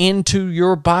get into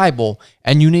your Bible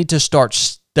and you need to start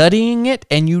studying it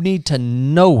and you need to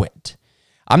know it.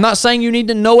 I'm not saying you need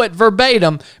to know it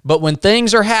verbatim, but when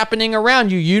things are happening around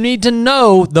you, you need to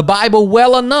know the Bible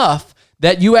well enough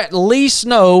that you at least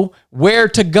know where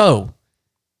to go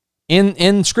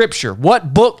in Scripture,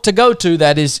 what book to go to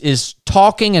that is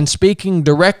talking and speaking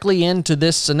directly into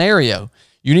this scenario.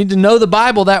 You need to know the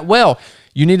Bible that well.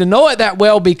 You need to know it that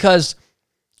well because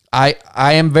I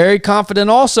am very confident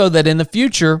also that in the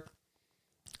future,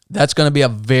 that's going to be a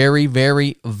very,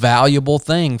 very valuable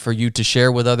thing for you to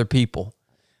share with other people.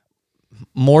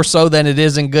 More so than it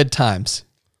is in good times.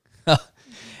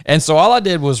 And so all I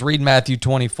did was read Matthew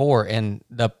 24, and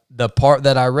the part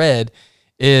that I read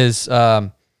is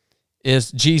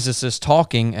is Jesus is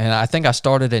talking, and I think I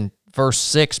started in verse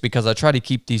 6 because I try to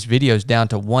keep these videos down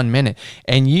to 1 minute.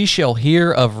 And ye shall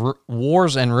hear of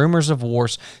wars and rumors of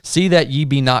wars. See that ye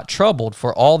be not troubled,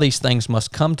 for all these things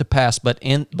must come to pass, but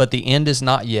the end is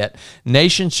not yet.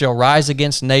 Nation shall rise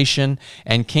against nation,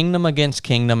 and kingdom against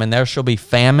kingdom, and there shall be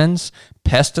famines,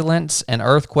 pestilence, and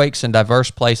earthquakes in diverse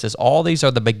places. All these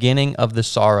are the beginning of the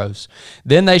sorrows.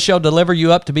 Then they shall deliver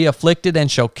you up to be afflicted,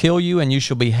 and shall kill you, and you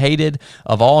shall be hated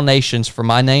of all nations for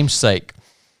my name's sake.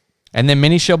 And then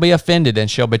many shall be offended, and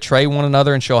shall betray one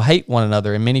another, and shall hate one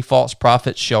another. And many false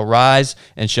prophets shall rise,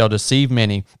 and shall deceive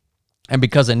many. And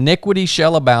because iniquity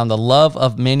shall abound, the love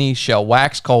of many shall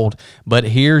wax cold. But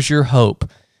here's your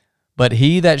hope. But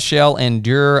he that shall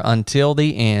endure until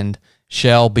the end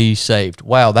shall be saved.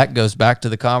 Wow, that goes back to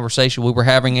the conversation we were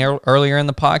having earlier in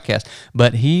the podcast.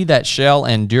 But he that shall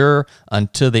endure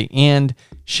until the end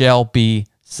shall be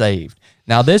saved.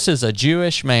 Now, this is a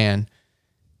Jewish man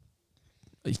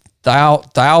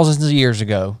thousands of years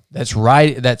ago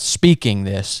that's speaking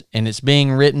this, and it's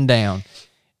being written down,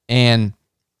 and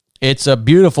it's a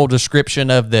beautiful description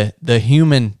of the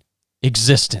human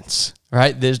existence,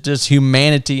 right? There's just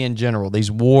humanity in general,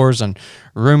 these wars and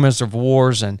rumors of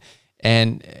wars,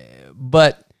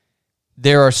 but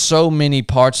there are so many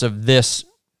parts of this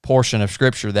portion of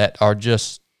Scripture that are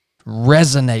just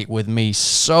resonate with me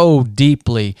so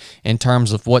deeply in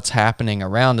terms of what's happening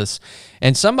around us.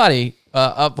 And somebody,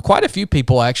 quite a few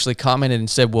people actually commented and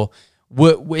said, well,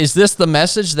 is this the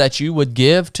message that you would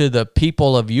give to the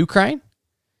people of Ukraine?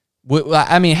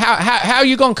 I mean, how are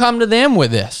you going to come to them with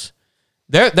this?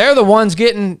 They're the ones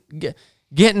getting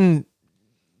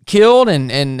killed,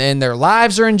 and their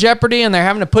lives are in jeopardy, and they're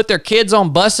having to put their kids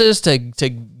on buses to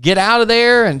get out of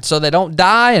there, and so they don't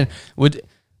die. And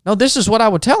no, this is what I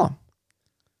would tell them.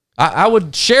 I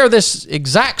would share this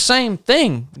exact same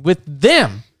thing with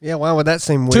them. Yeah, why would that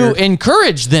seem weird? To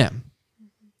encourage them.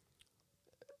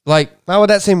 Like, why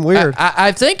would that seem weird?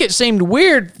 I think it seemed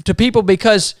weird to people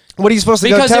because... What are you supposed to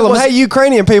go tell them? Hey,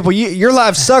 Ukrainian people, your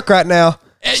lives suck right now.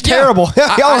 It's terrible.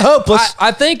 Y'all are hopeless.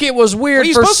 I think it was weird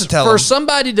for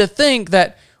somebody to think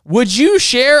that, would you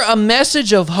share a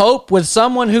message of hope with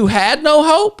someone who had no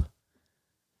hope?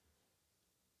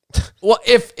 Well,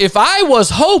 if I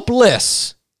was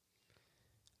hopeless,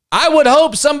 I would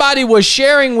hope somebody was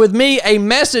sharing with me a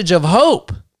message of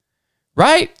hope,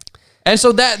 right? And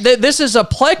so that this is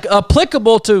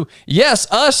applicable to, yes,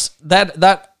 us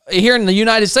that here in the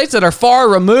United States that are far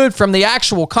removed from the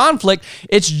actual conflict.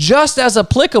 It's just as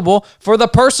applicable for the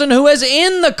person who is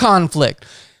in the conflict.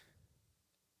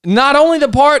 Not only the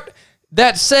part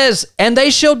that says, and they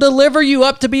shall deliver you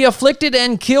up to be afflicted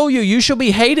and kill you. You shall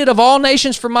be hated of all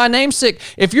nations for my name's sake.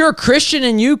 If you're a Christian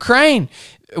in Ukraine,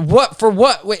 look,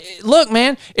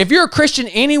 man, if you're a Christian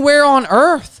anywhere on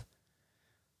earth,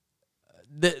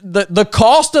 the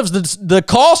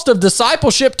cost of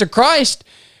discipleship to Christ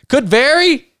could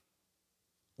very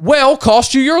well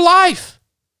cost you your life.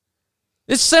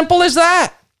 It's simple as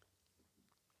that.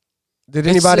 Did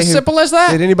anybody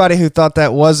who thought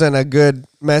that wasn't a good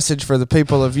message for the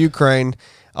people of Ukraine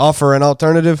offer an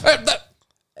alternative?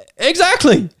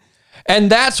 Exactly.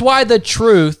 And that's why the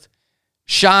truth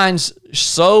shines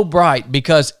so bright,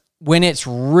 because when it's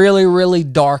really, really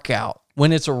dark out,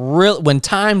 when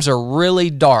times are really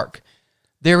dark,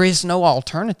 there is no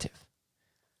alternative.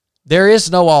 There is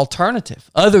no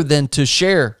alternative other than to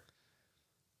share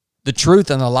the truth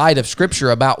and the light of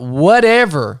Scripture about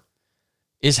whatever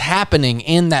is happening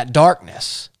in that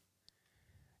darkness.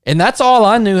 And that's all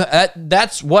I knew.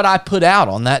 That's what I put out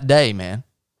on that day, man.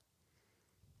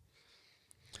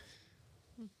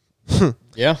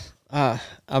 Yeah.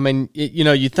 I mean,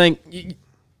 you think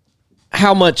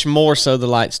how much more so the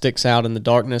light sticks out in the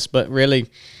darkness, but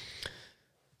really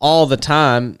all the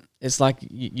time, it's like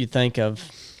you think of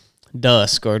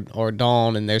dusk or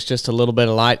dawn, and there's just a little bit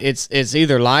of light. It's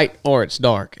either light or it's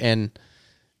dark. And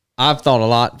I've thought a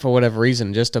lot, for whatever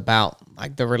reason, just about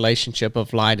like the relationship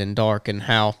of light and dark, and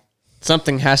how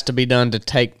something has to be done to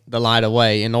take the light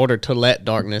away in order to let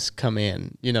darkness come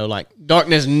in. Like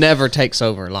darkness never takes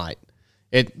over light.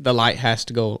 The light has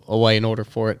to go away in order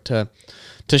for it to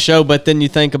show. But then you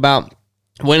think about,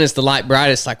 when is the light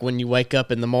brightest? Like when you wake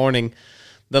up in the morning,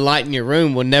 the light in your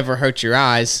room will never hurt your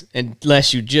eyes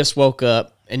unless you just woke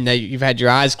up and you've had your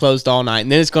eyes closed all night,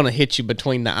 and then it's going to hit you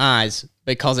between the eyes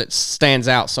because it stands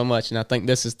out so much. And I think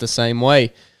this is the same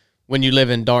way. When you live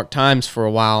in dark times for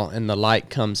a while and the light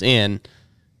comes in,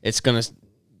 it's going to,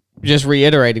 just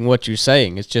reiterating what you're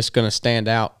saying, it's just going to stand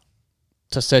out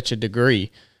to such a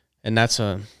degree. And that's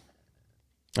a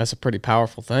pretty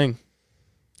powerful thing.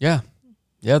 Yeah.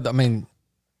 Yeah. I mean,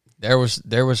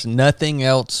 There was nothing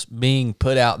else being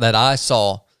put out that I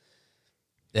saw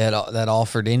that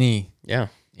offered any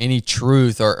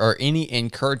truth or any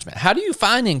encouragement. How do you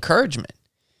find encouragement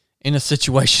in a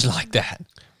situation like that?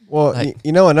 Well,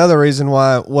 another reason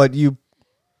why what you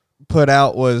put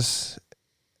out was,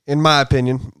 in my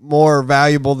opinion, more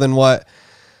valuable than what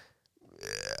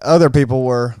other people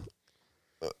were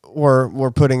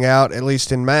putting out, at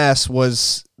least in mass,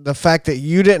 was the fact that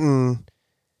you didn't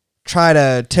try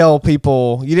to tell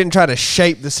people, you didn't try to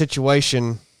shape the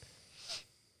situation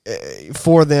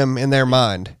for them in their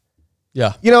mind.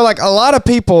 Yeah. Like a lot of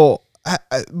people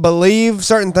believe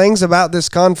certain things about this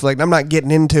conflict. I'm not getting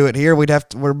into it here. We're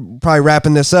probably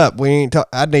wrapping this up.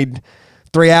 I'd need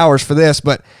 3 hours for this,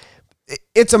 but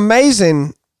it's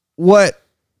amazing what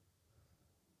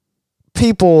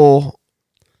people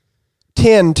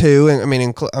tend to, and I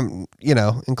mean,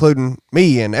 including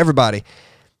me and everybody,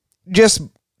 just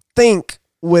think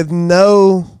with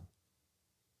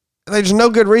there's no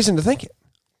good reason to think it.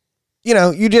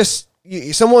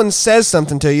 Someone says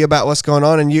something to you about what's going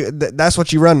on, and that's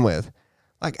what you run with.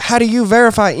 Like, how do you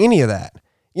verify any of that?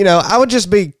 I would just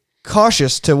be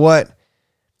cautious to what,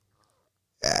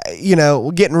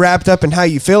 getting wrapped up in how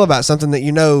you feel about something that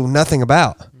you know nothing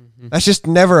about. Mm-hmm. That's just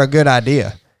never a good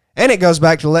idea. And it goes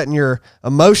back to letting your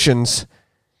emotions,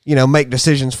 make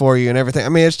decisions for you and everything. I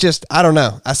mean, it's just, I don't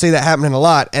know. I see that happening a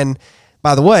lot. And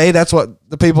by the way, that's what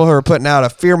the people who are putting out a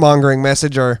fear-mongering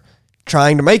message are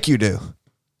trying to make you do.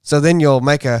 So then you'll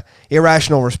make a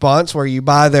irrational response where you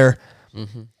buy their,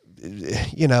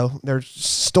 their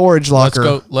storage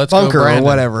locker, let's bunker go or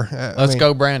whatever. Let's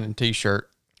go Brandon t-shirt.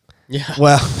 Yeah.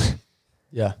 Well,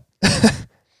 yeah.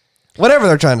 Whatever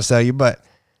they're trying to sell you. But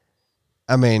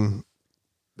I mean,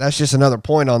 that's just another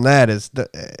point on that is that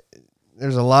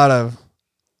there's a lot of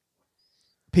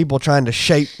people trying to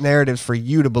shape narratives for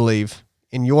you to believe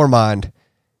in your mind.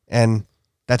 And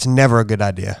that's never a good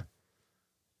idea.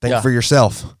 Think for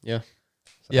yourself. Yeah.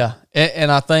 Yeah.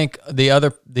 And I think the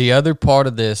other part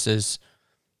of this is,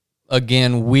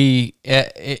 again, we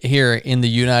here in the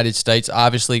United States,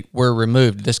 obviously we're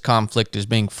removed. This conflict is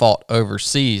being fought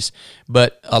overseas,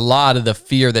 but a lot of the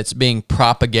fear that's being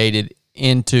propagated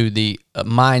into the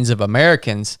minds of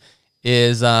Americans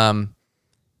is well,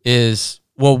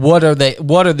 what are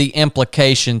the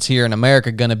implications here in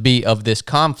America going to be of this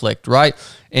conflict, right?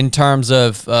 In terms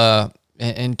of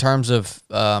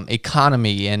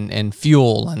economy and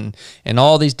fuel and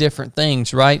all these different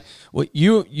things, right?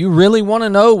 You really want to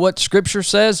know what Scripture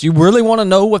says? You really want to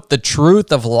know what the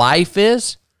truth of life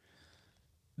is?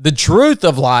 The truth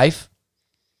of life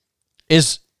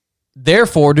is,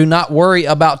 therefore, do not worry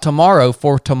about tomorrow,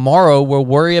 for tomorrow will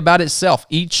worry about itself.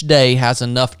 Each day has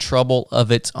enough trouble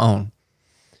of its own.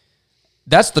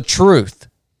 That's the truth.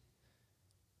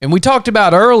 And we talked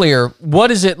about earlier, what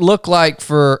does it look like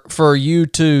for you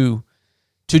to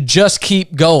just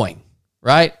keep going,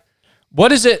 right?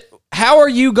 What is it? How are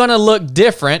you going to look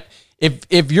different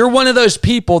if you're one of those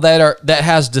people that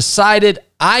has decided,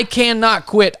 I cannot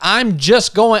quit. I'm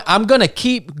going to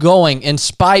keep going in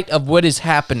spite of what is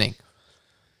happening.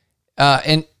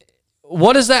 And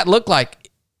what does that look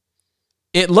like?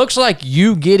 It looks like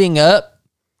you getting up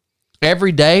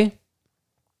every day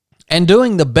and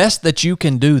doing the best that you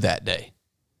can do that day.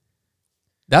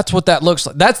 That's what that looks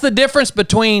like. That's the difference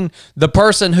between the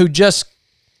person who just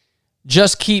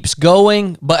keeps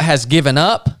going but has given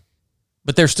up,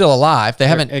 but they're still alive.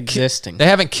 They're existing. They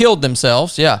haven't killed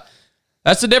themselves. Yeah.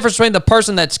 That's the difference between the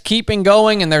person that's keeping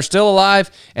going and they're still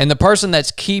alive and the person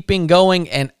that's keeping going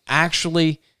and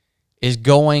actually is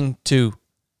going to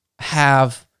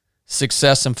have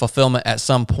success and fulfillment at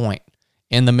some point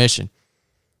in the mission.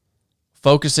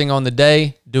 Focusing on the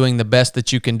day, doing the best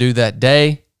that you can do that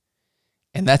day.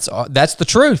 And that's the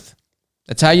truth.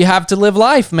 That's how you have to live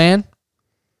life, man.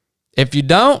 If you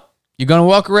don't, you're going to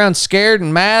walk around scared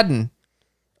and mad and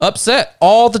upset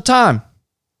all the time.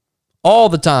 All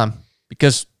the time.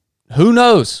 Because who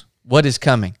knows what is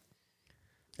coming.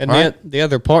 And right? the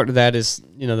other part of that is,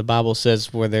 the Bible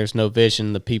says where there's no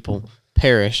vision, the people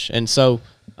perish. And so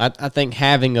I think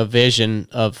having a vision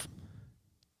of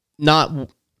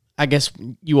not... I guess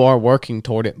you are working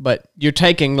toward it, but you're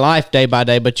taking life day by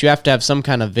day, but you have to have some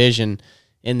kind of vision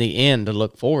in the end to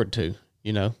look forward to,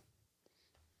 Yeah.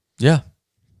 Yeah,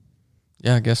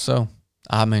 I guess so.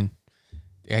 I mean,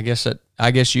 I guess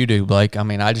you do, Blake. I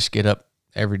mean, I just get up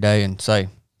every day and say,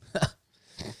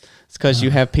 it's because you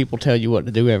have people tell you what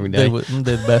to do every day. Do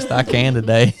the best I can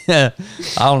today. I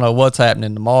don't know what's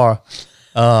happening tomorrow.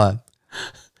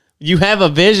 You have a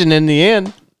vision in the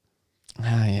end.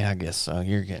 Yeah, I guess so.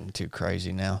 You're getting too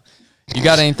crazy now. You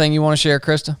got anything you want to share,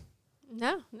 Krista?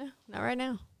 No, not right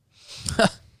now.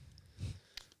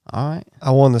 All right.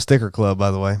 I won the sticker club,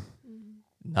 by the way.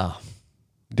 No.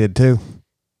 Did too.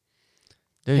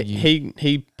 Dude,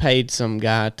 He paid some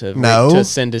guy to No.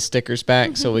 send his stickers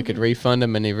back so we could refund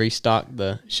him, and he restocked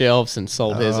the shelves and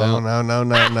sold his Oh, out.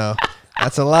 no.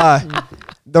 That's a lie.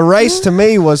 The race to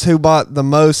me was who bought the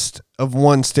most of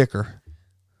one sticker.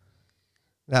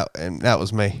 That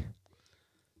was me.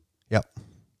 Yep.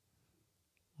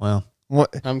 well,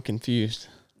 What? I'm confused.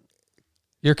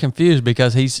 you're confused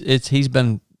because he's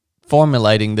been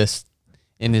formulating this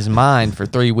in his mind for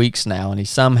 3 weeks now, and he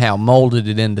somehow molded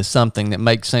it into something that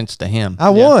makes sense to him. I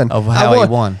won. Of how he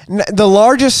won. The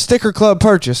largest sticker club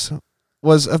purchase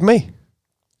was of me.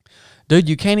 Dude,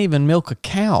 you can't even milk a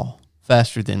cow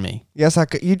faster than me. Yes, I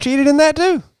could. You cheated in that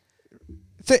too.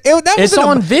 It's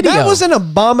on video. That was an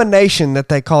abomination that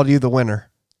they called you the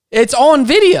winner. It's on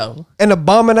video. An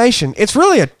abomination. It's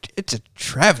really it's a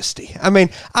travesty. I mean,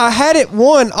 I had it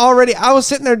won already. I was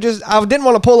sitting there I didn't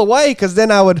want to pull away because then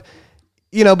I would,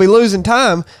 be losing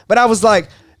time. But I was like,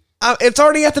 it's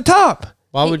already at the top.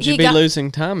 Why would you he be got- losing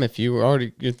time if you were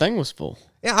already your thing was full?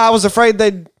 Yeah, I was afraid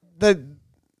they'd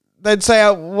say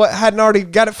I hadn't already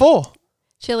got it full.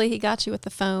 Chili, he got you with the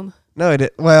foam. No, he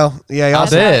did. Well, yeah, he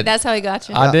also, did. That's how he got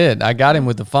you. I did. I got him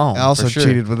with the phone. I also for sure.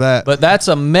 cheated with that. But that's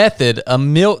a method,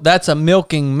 that's a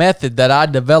milking method that I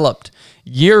developed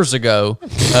years ago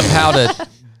of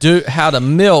how to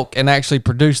milk and actually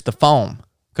produce the foam.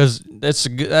 Because that's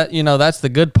the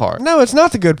good part. No, it's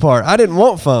not the good part. I didn't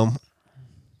want foam.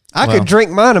 I Well. could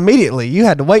drink mine immediately. You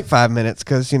had to wait 5 minutes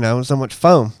because, so much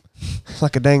foam. It's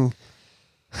like a dang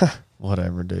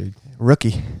Whatever, dude.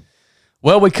 rookie.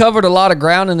 Well, we covered a lot of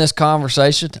ground in this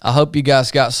conversation. I hope you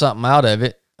guys got something out of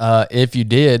it. If you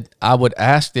did, I would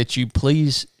ask that you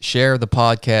please share the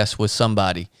podcast with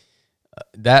somebody.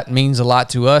 That means a lot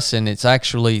to us, and it's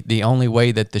actually the only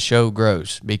way that the show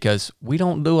grows because we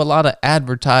don't do a lot of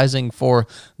advertising for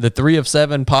the 3 of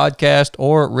 7 podcast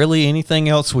or really anything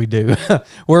else we do.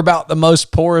 We're about the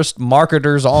most poorest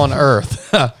marketers on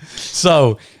earth.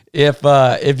 So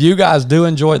if you guys do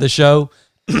enjoy the show,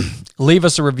 leave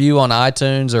us a review on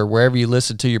iTunes or wherever you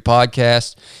listen to your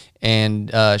podcast,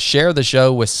 and share the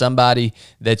show with somebody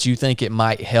that you think it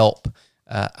might help.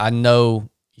 I know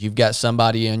you've got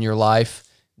somebody in your life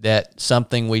that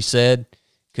something we said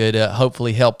could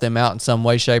hopefully help them out in some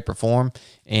way, shape, or form.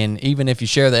 And even if you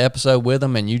share the episode with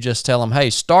them and you just tell them, hey,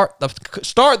 start the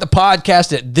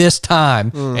podcast at this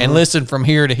time and listen from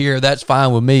here to here, that's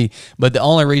fine with me. But the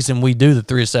only reason we do the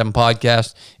 3 of 7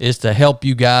 podcast is to help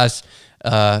you guys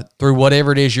through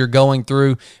whatever it is you're going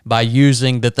through by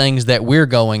using the things that we're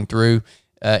going through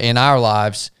in our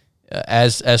lives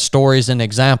as stories and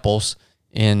examples.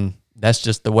 And that's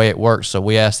just the way it works. So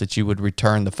we ask that you would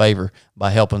return the favor by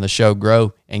helping the show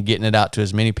grow and getting it out to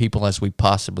as many people as we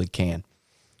possibly can.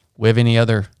 We have any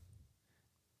other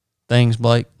things,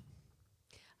 Blake?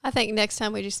 I think next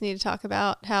time we just need to talk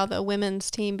about how the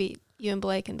women's team beat you and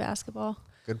Blake in basketball.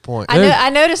 Good point. I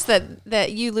noticed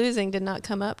that you losing did not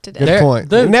come up today. Good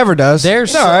point. It never does.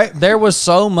 It's all right. There was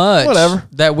so much Whatever.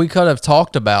 that we could have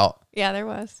talked about, Yeah, there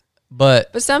was.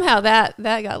 but But somehow that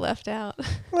got left out.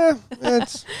 Yeah,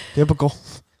 it's typical.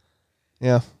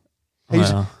 Yeah.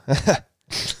 well,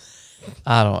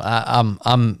 I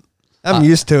don't. I'm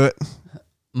used to it.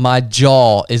 My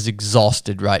jaw is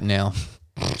exhausted right now.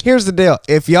 Here's the deal.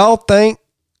 If y'all think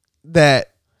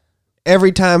that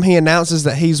every time he announces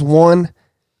that he's won,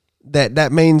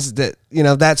 that means that,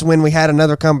 that's when we had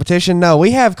another competition. No,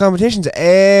 we have competitions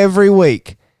every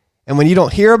week. And when you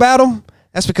don't hear about them,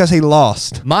 that's because he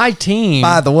lost. My team,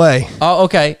 By the way. oh,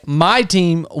 okay. My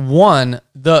team won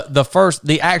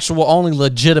the actual only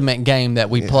legitimate game that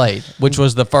we played, which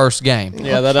was the first game.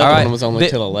 Yeah, that All other right. one was only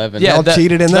till 11. Yeah, Y'all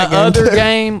cheated in that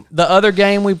game. The other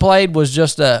game we played was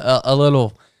just a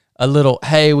little.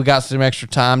 Hey, we got some extra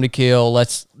time to kill.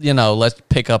 Let's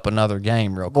pick up another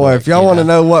game real quick. Boy, if y'all want to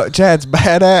know what Chad's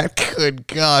bad at, good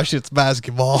gosh, it's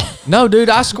basketball. No, dude,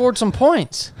 I scored some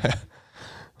points.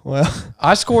 Well,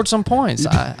 I scored some points.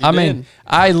 did.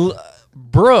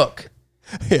 Brooke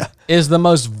yeah. is the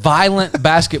most violent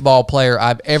basketball player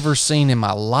I've ever seen in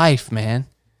my life, man.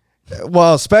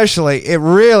 Well, especially, it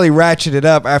really ratcheted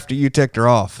up after you ticked her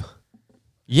off.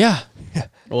 Yeah.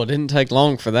 Well, it didn't take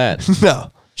long for that.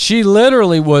 No. She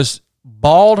literally was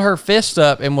balled her fist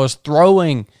up and was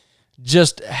throwing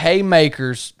just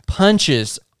haymakers,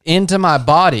 punches into my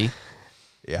body.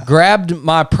 Yeah. Grabbed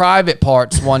my private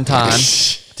parts one time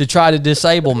to try to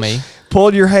disable me.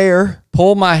 Pulled your hair.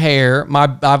 Pulled my hair.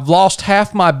 I've lost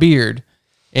half my beard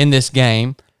in this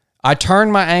game. I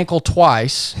turned my ankle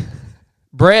twice.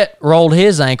 Brett rolled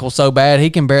his ankle so bad he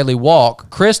can barely walk.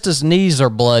 Krista's knees are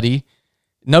bloody.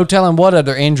 No telling what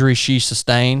other injuries she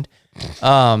sustained.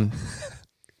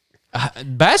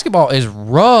 Basketball is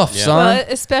rough, son. Well,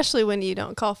 especially when you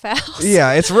don't call fouls.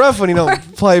 Yeah, it's rough when you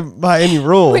don't play by any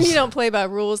rules. When you don't play by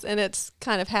rules and it's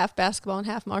kind of half basketball and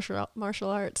half martial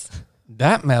arts.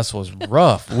 That mess was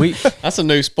rough. That's a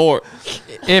new sport.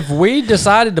 If we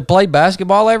decided to play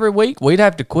basketball every week, we'd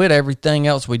have to quit everything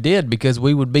else we did because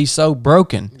we would be so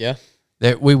broken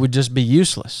that we would just be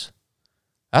useless.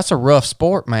 That's a rough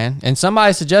sport, man. And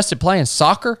somebody suggested playing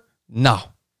soccer? No.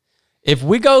 If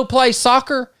we go play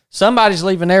soccer, somebody's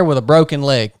leaving there with a broken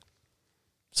leg.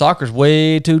 Soccer's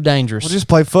way too dangerous. We'll just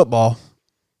play football.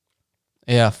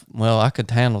 Yeah, well, I could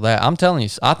handle that. I'm telling you,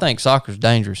 I think soccer's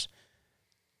dangerous.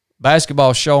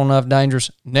 Basketball's sure enough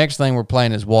dangerous. Next thing we're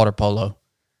playing is water polo.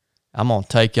 I'm going to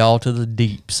take y'all to the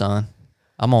deep, son.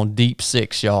 I'm on deep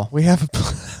 6, y'all. We have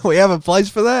a place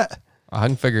for that? I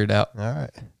can figure it out. All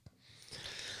right.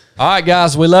 All right,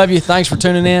 guys, we love you. Thanks for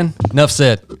tuning in. Enough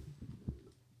said.